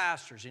gives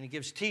pastors, and he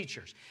gives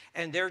teachers.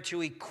 And they're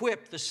to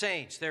equip the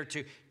saints. They're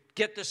to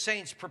get the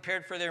saints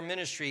prepared for their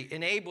ministry,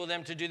 enable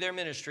them to do their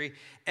ministry,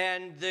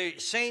 and the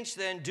saints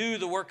then do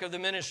the work of the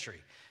ministry.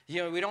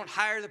 You know, we don't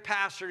hire the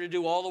pastor to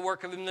do all the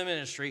work of the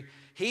ministry.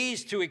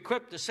 He's to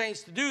equip the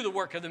saints to do the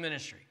work of the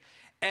ministry.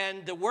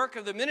 And the work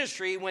of the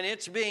ministry, when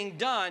it's being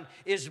done,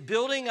 is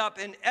building up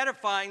and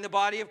edifying the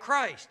body of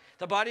Christ.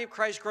 The body of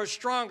Christ grows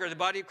stronger. The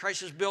body of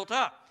Christ is built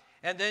up.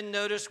 And then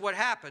notice what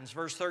happens,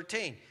 verse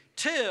 13.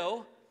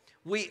 Till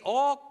we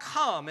all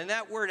come, and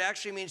that word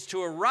actually means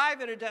to arrive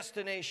at a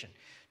destination.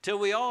 Till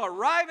we all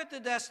arrive at the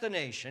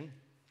destination.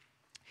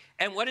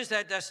 And what is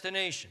that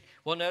destination?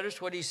 Well, notice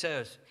what he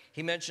says.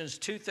 He mentions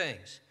 2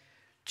 things.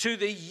 To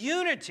the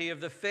unity of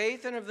the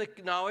faith and of the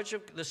knowledge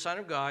of the Son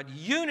of God.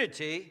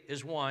 Unity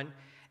is 1.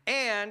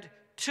 And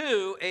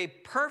 2, a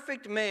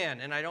perfect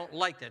man. And I don't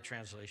like that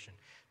translation.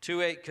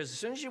 Because as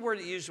soon as you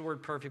use the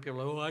word perfect,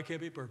 people are like, oh, I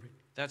can't be perfect.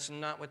 That's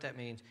not what that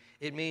means.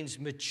 It means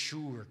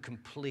mature,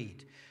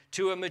 complete.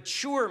 To a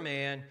mature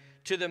man,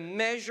 to the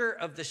measure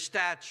of the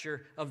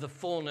stature of the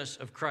fullness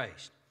of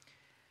Christ.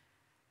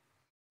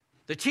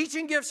 The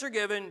teaching gifts are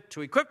given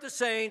to equip the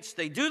saints.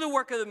 They do the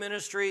work of the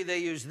ministry. They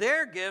use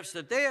their gifts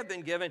that they have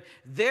been given.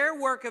 Their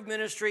work of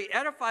ministry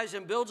edifies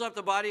and builds up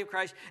the body of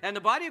Christ. And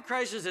the body of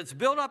Christ, as it's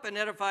built up and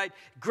edified,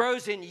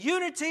 grows in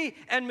unity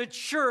and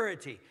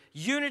maturity.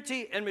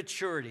 Unity and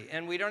maturity.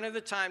 And we don't have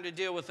the time to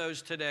deal with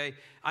those today.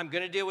 I'm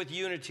going to deal with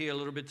unity a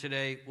little bit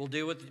today. We'll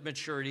deal with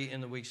maturity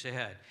in the weeks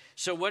ahead.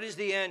 So what is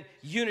the end?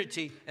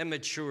 Unity and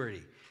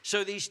maturity.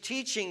 So these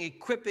teaching,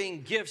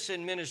 equipping gifts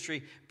in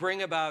ministry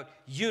bring about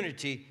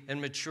unity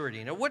and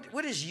maturity. Now,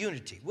 what is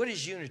unity? What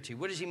is unity?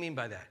 What does he mean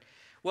by that?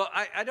 Well,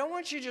 I don't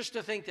want you just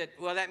to think that,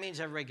 well, that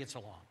means everybody gets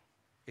along.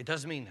 It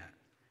does mean that.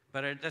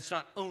 But that's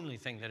not the only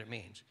thing that it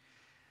means.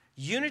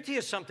 Unity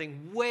is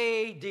something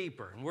way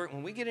deeper. And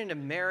when we get into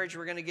marriage,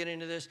 we're going to get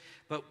into this.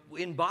 But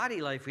in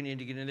body life, we need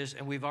to get into this.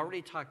 And we've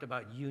already talked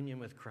about union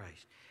with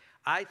Christ.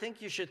 I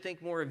think you should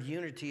think more of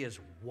unity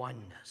as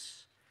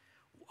oneness.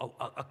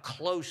 A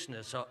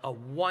closeness, a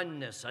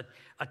oneness,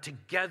 a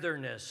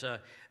togetherness,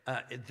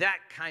 that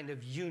kind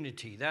of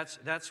unity. That's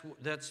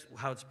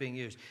how it's being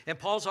used. And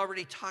Paul's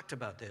already talked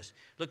about this.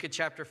 Look at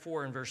chapter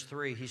 4 and verse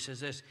 3. He says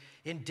this,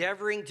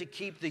 endeavoring to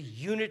keep the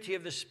unity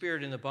of the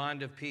Spirit in the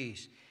bond of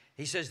peace.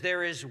 He says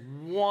there is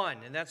one,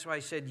 and that's why I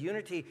said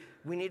unity,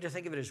 we need to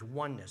think of it as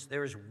oneness.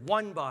 There is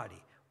one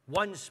body,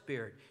 one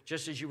Spirit,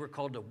 just as you were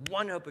called to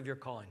one hope of your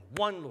calling,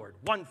 one Lord,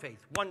 one faith,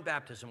 one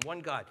baptism, one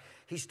God.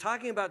 He's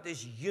talking about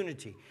this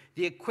unity.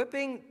 The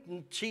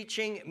equipping,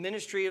 teaching,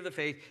 ministry of the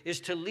faith is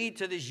to lead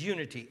to this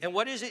unity. And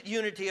what is it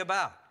unity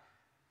about?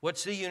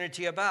 What's the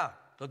unity about?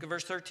 Look at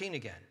verse 13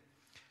 again.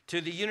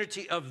 To the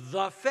unity of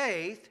the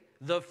faith,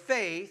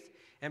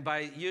 and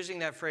by using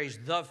that phrase,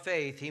 the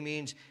faith, he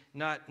means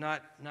not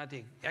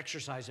the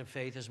exercise of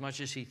faith as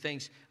much as he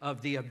thinks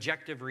of the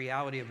objective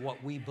reality of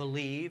what we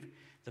believe.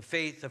 The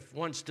faith of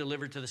once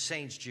delivered to the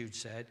saints, Jude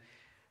said.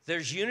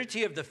 There's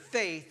unity of the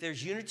faith.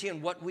 There's unity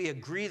in what we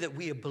agree that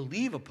we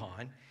believe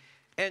upon.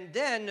 And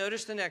then,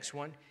 notice the next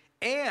one,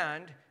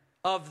 and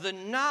of the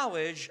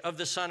knowledge of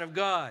the Son of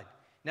God.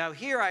 Now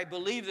here I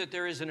believe that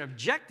there is an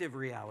objective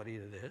reality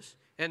to this.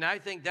 And I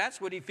think that's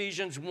what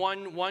Ephesians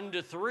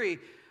 1:1-3,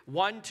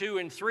 1, 2,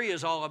 and 3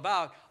 is all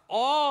about.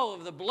 All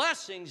of the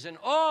blessings and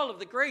all of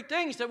the great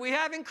things that we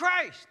have in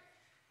Christ.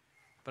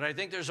 But I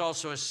think there's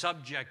also a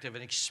subjective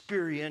and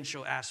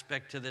experiential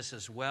aspect to this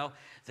as well,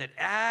 that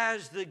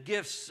as the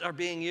gifts are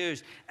being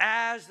used,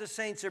 as the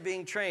saints are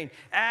being trained,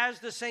 as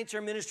the saints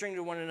are ministering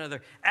to one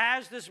another,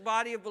 as this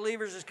body of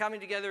believers is coming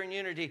together in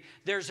unity,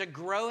 there's a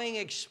growing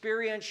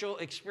experiential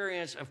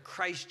experience of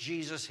Christ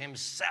Jesus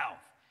himself.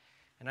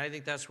 And I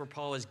think that's where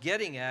Paul is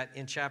getting at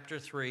in chapter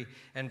 3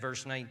 and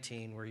verse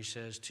 19, where he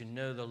says, to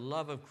know the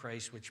love of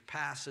Christ which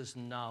passes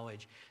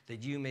knowledge,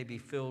 that you may be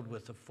filled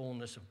with the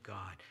fullness of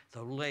God,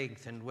 the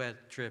length and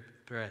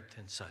breadth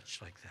and such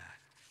like that.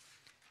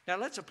 Now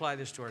let's apply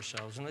this to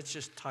ourselves, and let's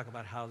just talk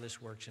about how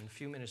this works in the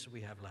few minutes that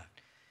we have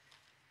left.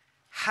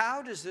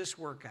 How does this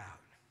work out?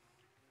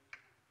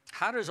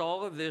 How does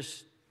all of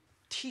this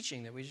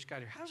teaching that we just got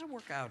here, how does it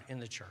work out in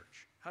the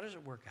church? How does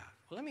it work out?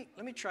 Well,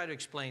 let me try to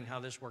explain how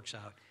this works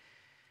out.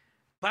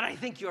 But I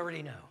think you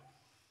already know.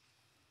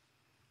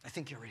 I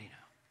think you already know.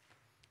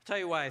 I'll tell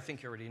you why I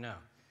think you already know.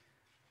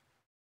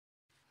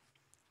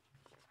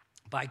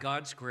 By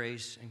God's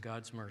grace and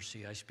God's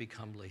mercy, I speak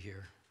humbly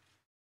here.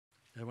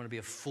 I don't want to be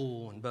a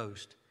fool and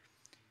boast.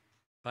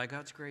 By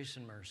God's grace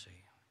and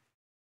mercy,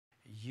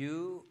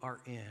 you are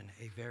in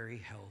a very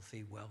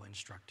healthy,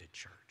 well-instructed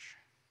church.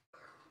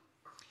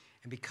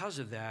 And because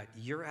of that,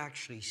 you're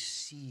actually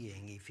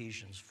seeing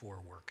Ephesians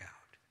 4 work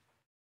out.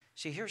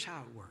 See, here's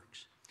how it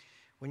works.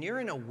 When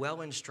you're in a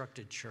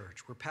well-instructed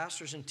church where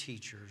pastors and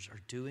teachers are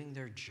doing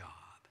their job,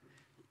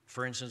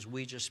 for instance,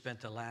 we just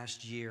spent the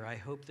last year, I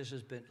hope this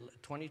has been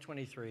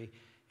 2023,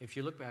 if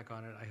you look back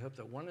on it, I hope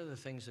that one of the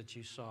things that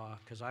you saw,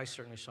 because I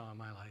certainly saw in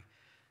my life,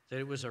 that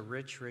it was a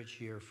rich, rich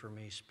year for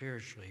me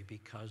spiritually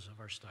because of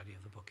our study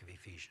of the book of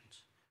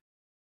Ephesians.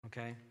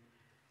 Okay?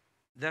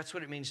 That's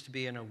what it means to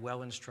be in a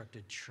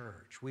well-instructed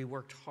church. We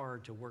worked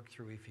hard to work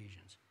through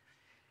Ephesians.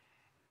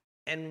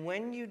 And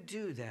when you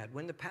do that,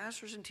 when the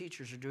pastors and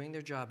teachers are doing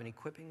their job and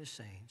equipping the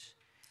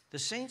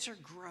saints are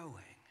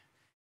growing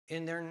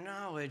in their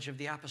knowledge of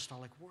the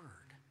apostolic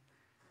word.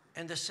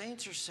 And the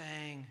saints are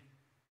saying,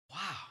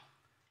 wow,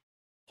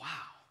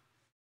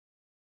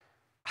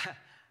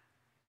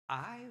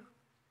 I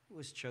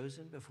was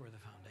chosen before the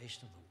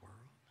foundation of the world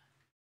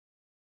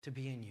to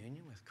be in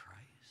union with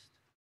Christ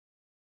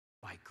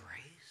by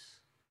grace.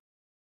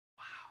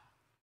 Wow,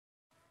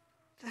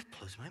 that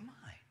blows my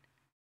mind.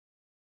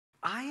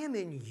 I am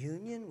in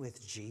union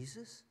with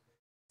Jesus.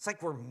 It's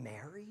like we're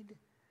married.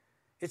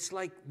 It's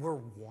like we're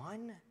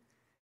one.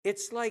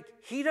 It's like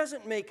he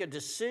doesn't make a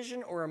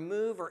decision or a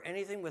move or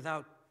anything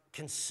without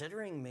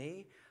considering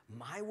me,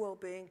 my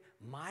well-being,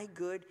 my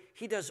good.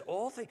 He does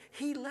all things.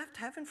 He left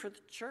heaven for the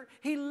church.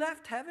 He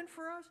left heaven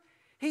for us.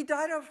 He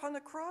died on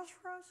the cross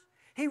for us.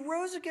 He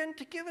rose again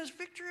to give us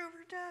victory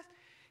over death.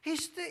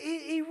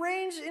 He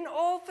reigns in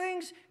all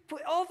things.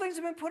 All things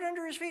have been put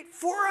under his feet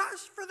for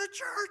us, for the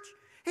church.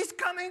 He's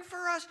coming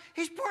for us.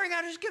 He's pouring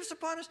out his gifts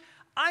upon us.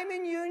 I'm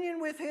in union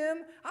with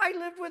him. I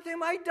lived with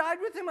him. I died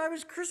with him. I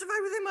was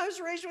crucified with him. I was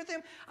raised with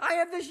him. I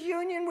have this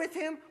union with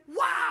him.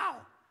 Wow.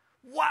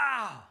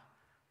 Wow.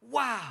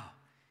 Wow.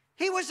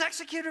 He was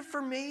executed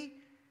for me.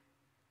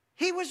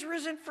 He was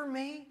risen for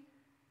me.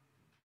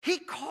 He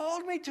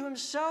called me to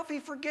himself. He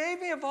forgave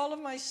me of all of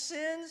my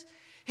sins.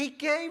 He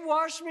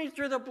washed me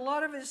through the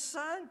blood of his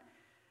Son.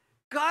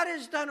 God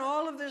has done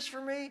all of this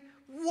for me.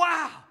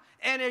 Wow.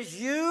 And as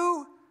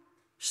you,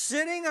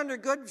 sitting under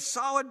good,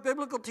 solid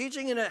biblical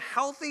teaching in a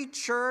healthy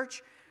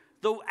church,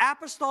 the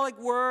apostolic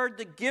word,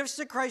 the gifts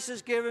that Christ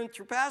has given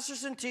through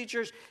pastors and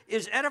teachers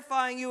is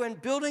edifying you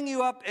and building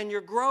you up, and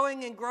you're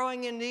growing and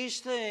growing in these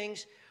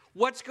things,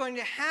 what's going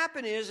to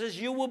happen is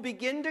you will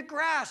begin to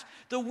grasp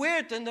the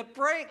width and the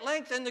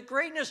length and the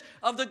greatness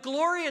of the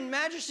glory and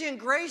majesty and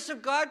grace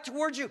of God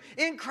towards you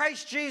in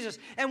Christ Jesus.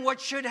 And what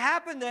should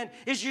happen then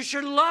is you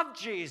should love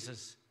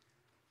Jesus.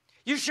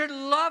 You should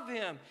love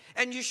him,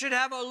 and you should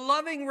have a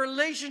loving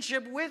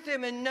relationship with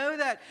him and know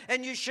that,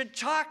 and you should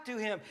talk to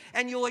him,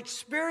 and you'll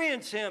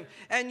experience him,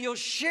 and you'll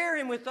share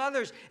him with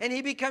others, and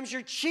he becomes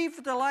your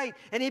chief delight,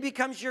 and he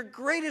becomes your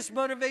greatest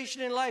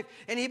motivation in life,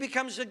 and he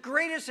becomes the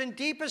greatest and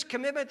deepest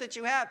commitment that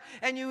you have,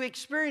 and you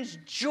experience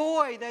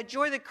joy, that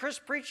joy that Chris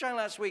preached on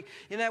last week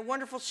in that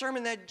wonderful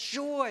sermon, that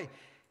joy.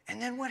 And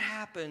then what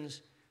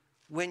happens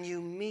when you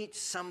meet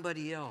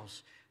somebody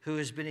else who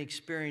has been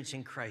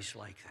experiencing Christ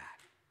like that?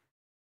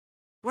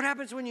 What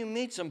happens when you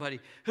meet somebody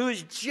who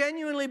has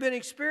genuinely been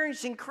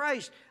experiencing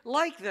Christ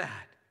like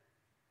that?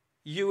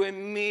 You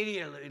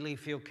immediately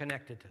feel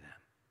connected to them.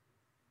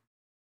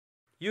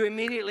 You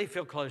immediately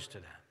feel close to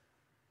them.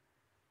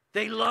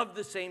 They love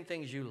the same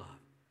things you love.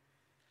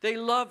 They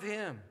love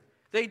him.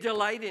 They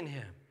delight in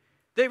him.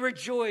 They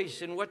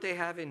rejoice in what they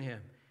have in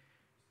him.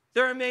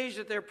 They're amazed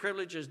at their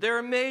privileges. They're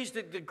amazed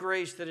at the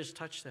grace that has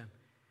touched them.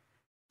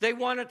 They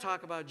want to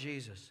talk about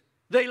Jesus.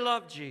 They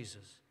love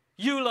Jesus.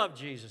 You love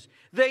Jesus.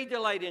 They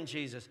delight in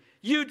Jesus.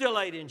 You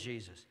delight in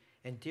Jesus.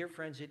 And dear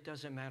friends, it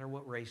doesn't matter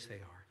what race they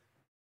are.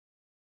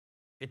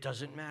 It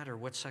doesn't matter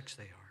what sex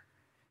they are.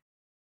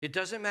 It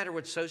doesn't matter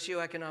what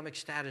socioeconomic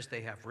status they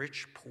have.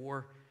 Rich,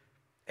 poor,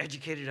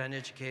 educated,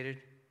 uneducated,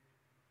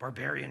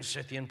 barbarian,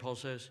 Scythian, Paul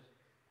says.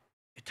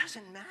 It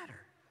doesn't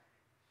matter.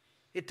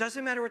 It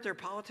doesn't matter what their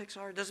politics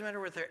are. It doesn't matter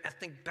what their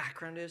ethnic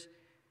background is.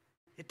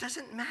 It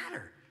doesn't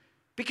matter.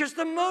 Because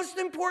the most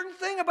important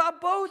thing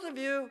about both of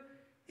you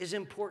is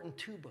important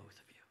to both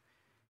of you.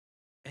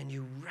 And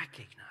you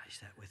recognize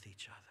that with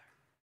each other.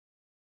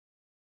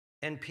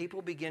 And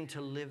people begin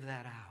to live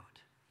that out.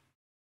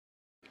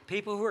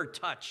 People who are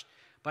touched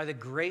by the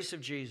grace of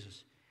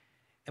Jesus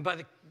and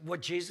by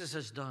what Jesus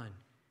has done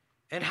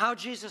and how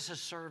Jesus has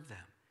served them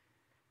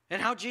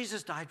and how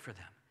Jesus died for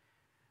them.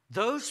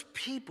 Those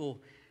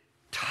people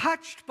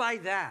touched by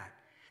that,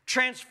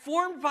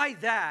 transformed by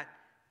that,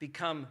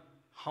 become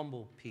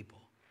humble people.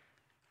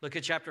 Look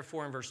at chapter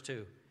 4 and verse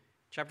 2.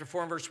 Chapter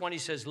 4 and verse 1, he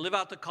says, live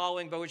out the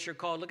calling by which you're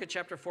called. Look at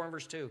chapter 4 and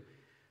verse 2.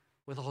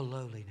 With all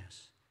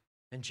lowliness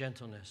and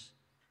gentleness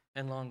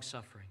and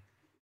long-suffering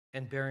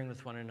and bearing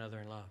with one another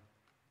in love.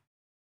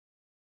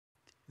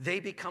 They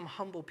become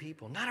humble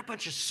people, not a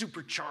bunch of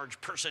supercharged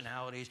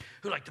personalities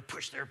who like to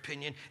push their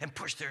opinion and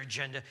push their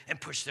agenda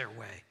and push their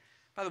way.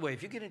 By the way,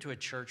 if you get into a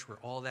church where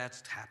all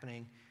that's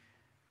happening,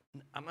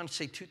 I'm going to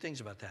say two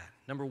things about that.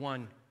 Number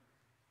one,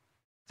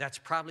 that's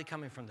probably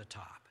coming from the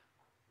top.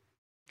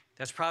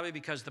 That's probably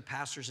because the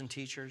pastors and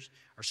teachers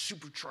are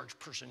supercharged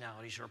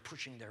personalities who are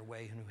pushing their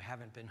way and who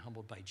haven't been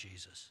humbled by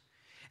Jesus.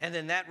 And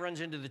then that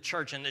runs into the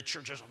church, and the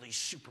church has all these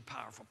super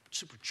powerful,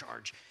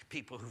 supercharged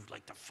people who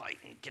like to fight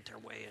and get their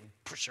way and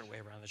push their way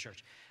around the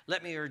church.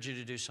 Let me urge you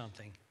to do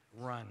something.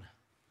 Run.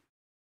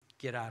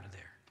 Get out of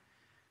there.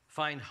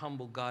 Find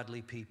humble,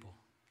 godly people.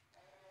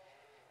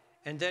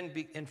 And then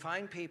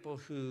find people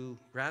who,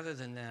 rather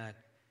than that,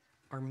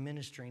 are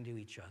ministering to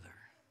each other,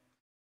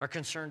 are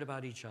concerned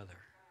about each other,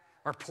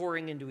 are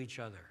pouring into each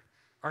other,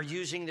 are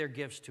using their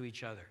gifts to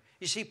each other.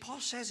 You see, Paul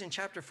says in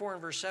chapter 4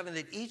 and verse 7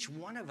 that each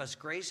one of us,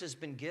 grace has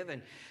been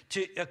given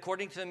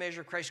according to the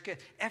measure of Christ's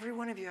gift. Every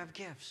one of you have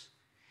gifts.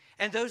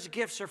 And those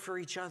gifts are for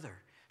each other,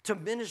 to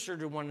minister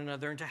to one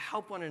another and to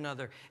help one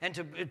another and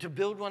to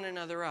build one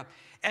another up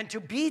and to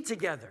be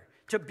together,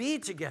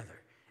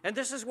 And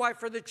this is why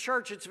for the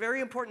church, it's very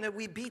important that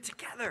we be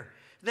together,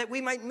 that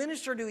we might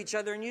minister to each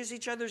other and use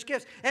each other's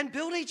gifts and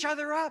build each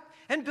other up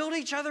and build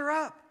each other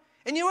up.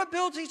 And you know what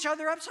builds each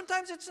other up?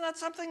 Sometimes it's not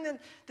something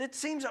that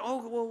seems,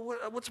 oh,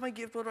 well, what's my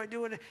gift? What do I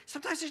do with it?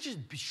 Sometimes it's just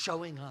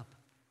showing up.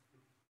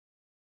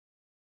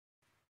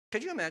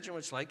 Could you imagine what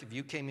it's like if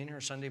you came in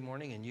here Sunday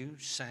morning and you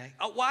sang?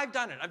 Oh, well, I've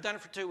done it. I've done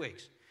it for 2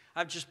 weeks.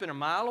 I've just been a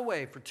mile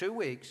away for 2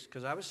 weeks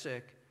because I was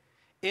sick,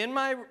 in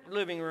my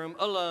living room,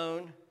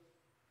 alone,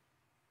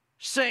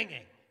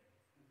 singing.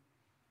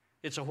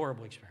 It's a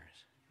horrible experience.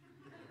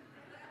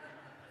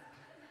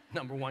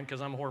 Number one,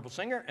 because I'm a horrible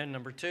singer. And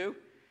number two,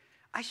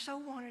 I so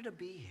wanted to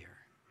be here.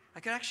 I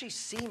could actually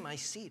see my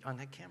seat on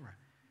that camera.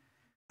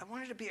 I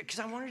wanted to be here because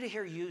I wanted to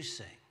hear you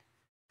sing.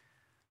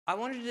 I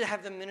wanted to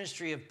have the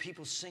ministry of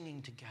people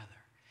singing together.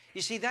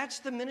 You see, that's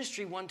the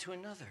ministry one to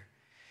another.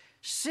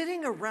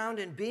 Sitting around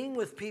and being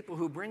with people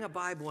who bring a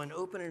Bible and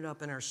open it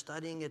up and are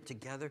studying it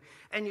together,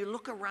 and you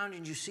look around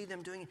and you see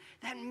them doing it,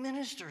 that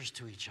ministers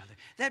to each other.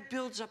 That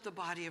builds up the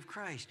body of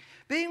Christ.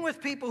 Being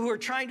with people who are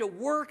trying to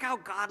work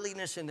out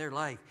godliness in their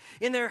life,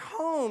 in their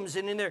homes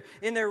and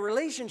in their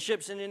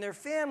relationships and in their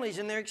families,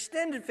 in their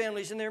extended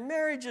families, in their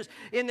marriages,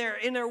 in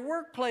their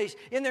workplace,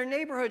 in their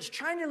neighborhoods,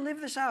 trying to live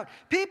this out.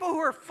 People who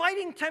are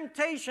fighting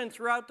temptation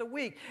throughout the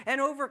week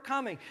and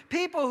overcoming.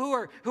 People who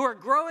are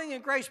growing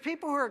in grace.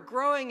 People who are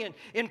growing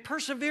in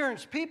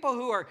perseverance, people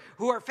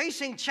who are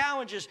facing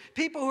challenges,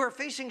 people who are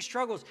facing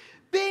struggles.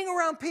 Being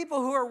around people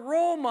who are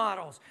role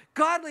models,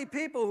 godly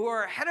people who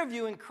are ahead of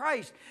you in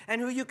Christ and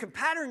who you can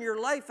pattern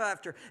your life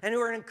after and who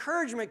are an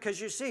encouragement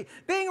because you see.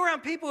 Being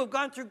around people who have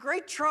gone through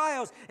great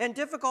trials and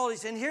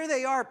difficulties and here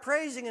they are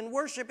praising and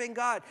worshiping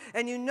God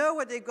and you know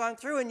what they've gone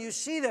through and you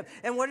see them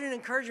and what an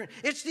encouragement.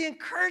 It's the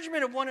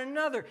encouragement of one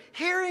another,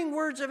 hearing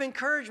words of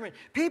encouragement,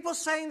 people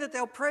saying that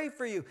they'll pray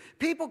for you,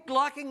 people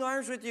locking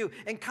arms with you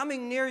and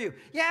coming near you.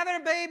 You're having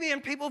a baby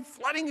and people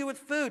flooding you with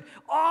food.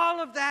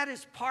 All of that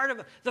is part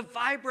of the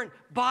vibrant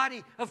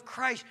body of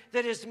Christ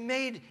that has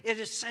made it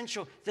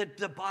essential that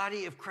the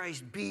body of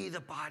Christ be the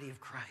body of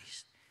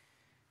Christ.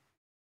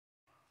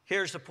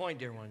 Here's the point,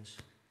 dear ones.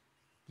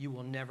 You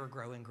will never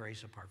grow in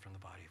grace apart from the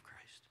body of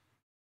Christ.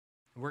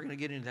 We're going to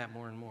get into that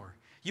more and more.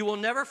 You will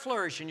never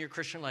flourish in your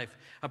Christian life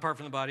apart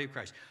from the body of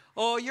Christ.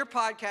 Oh, your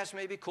podcast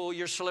may be cool.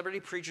 Your celebrity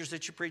preachers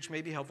that you preach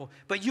may be helpful.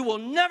 But you will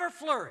never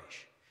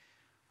flourish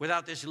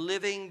without this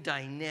living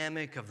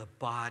dynamic of the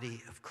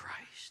body of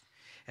Christ.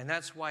 And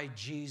that's why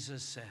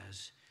Jesus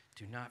says,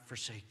 do not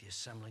forsake the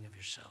assembling of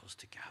yourselves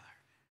together.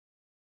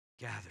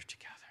 Gather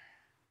together.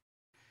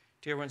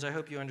 Dear ones, I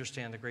hope you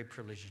understand the great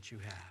privilege that you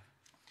have.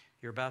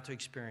 You're about to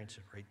experience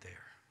it right there.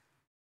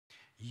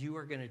 You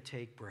are going to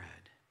take bread,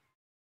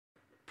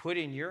 put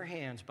in your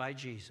hands by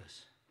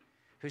Jesus,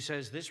 who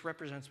says, this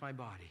represents my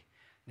body.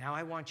 Now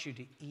I want you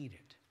to eat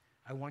it.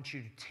 I want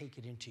you to take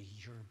it into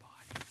your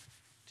body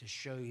to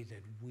show you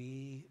that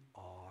we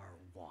are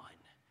one.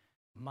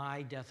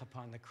 My death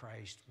upon the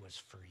Christ was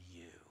for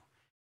you.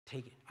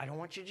 Take it. I don't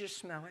want you to just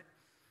smell it.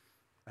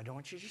 I don't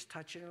want you to just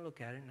touch it and look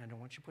at it, and I don't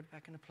want you to put it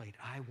back in the plate.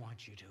 I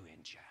want you to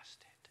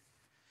ingest it.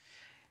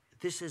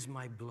 This is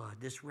my blood.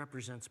 This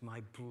represents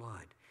my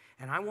blood.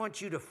 And I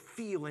want you to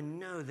feel and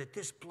know that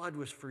this blood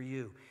was for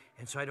you.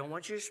 And so I don't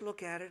want you to just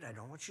look at it. I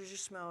don't want you to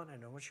just smell it. I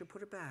don't want you to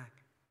put it back.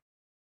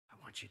 I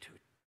want you to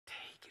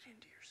take it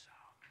into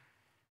yourself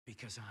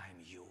because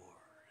I'm yours.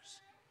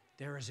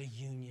 There is a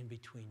union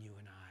between you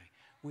and I.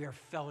 We are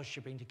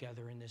fellowshipping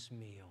together in this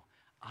meal.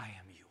 I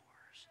am yours.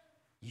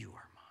 You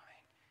are mine.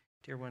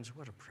 Dear ones,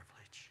 what a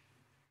privilege.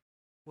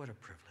 What a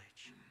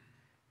privilege.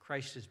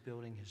 Christ is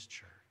building his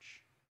church.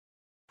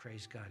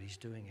 Praise God, he's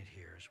doing it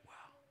here as well.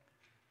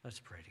 Let's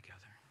pray together.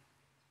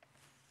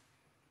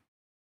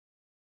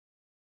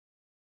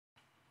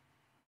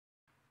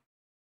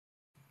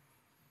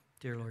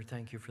 Dear Lord,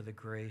 thank you for the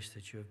grace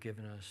that you have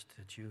given us,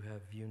 that you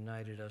have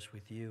united us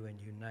with you and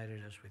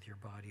united us with your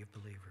body of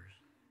believers.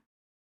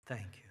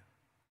 Thank you.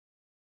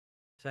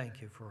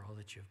 Thank you for all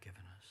that you've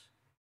given us.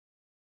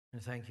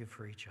 And thank you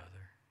for each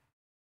other.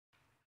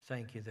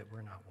 Thank you that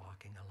we're not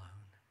walking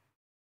alone.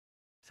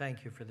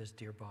 Thank you for this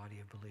dear body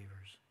of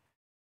believers.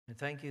 And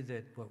thank you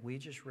that what we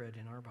just read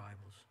in our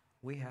Bibles,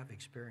 we have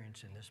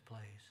experience in this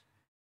place.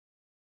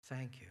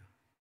 Thank you.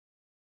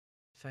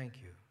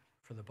 Thank you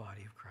for the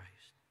body of Christ.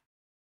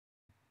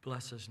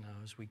 Bless us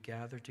now as we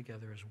gather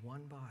together as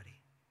one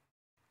body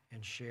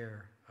and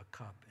share a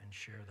cup and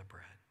share the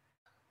bread.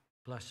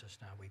 Bless us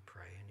now, we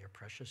pray, in your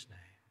precious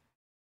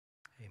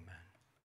name. Amen.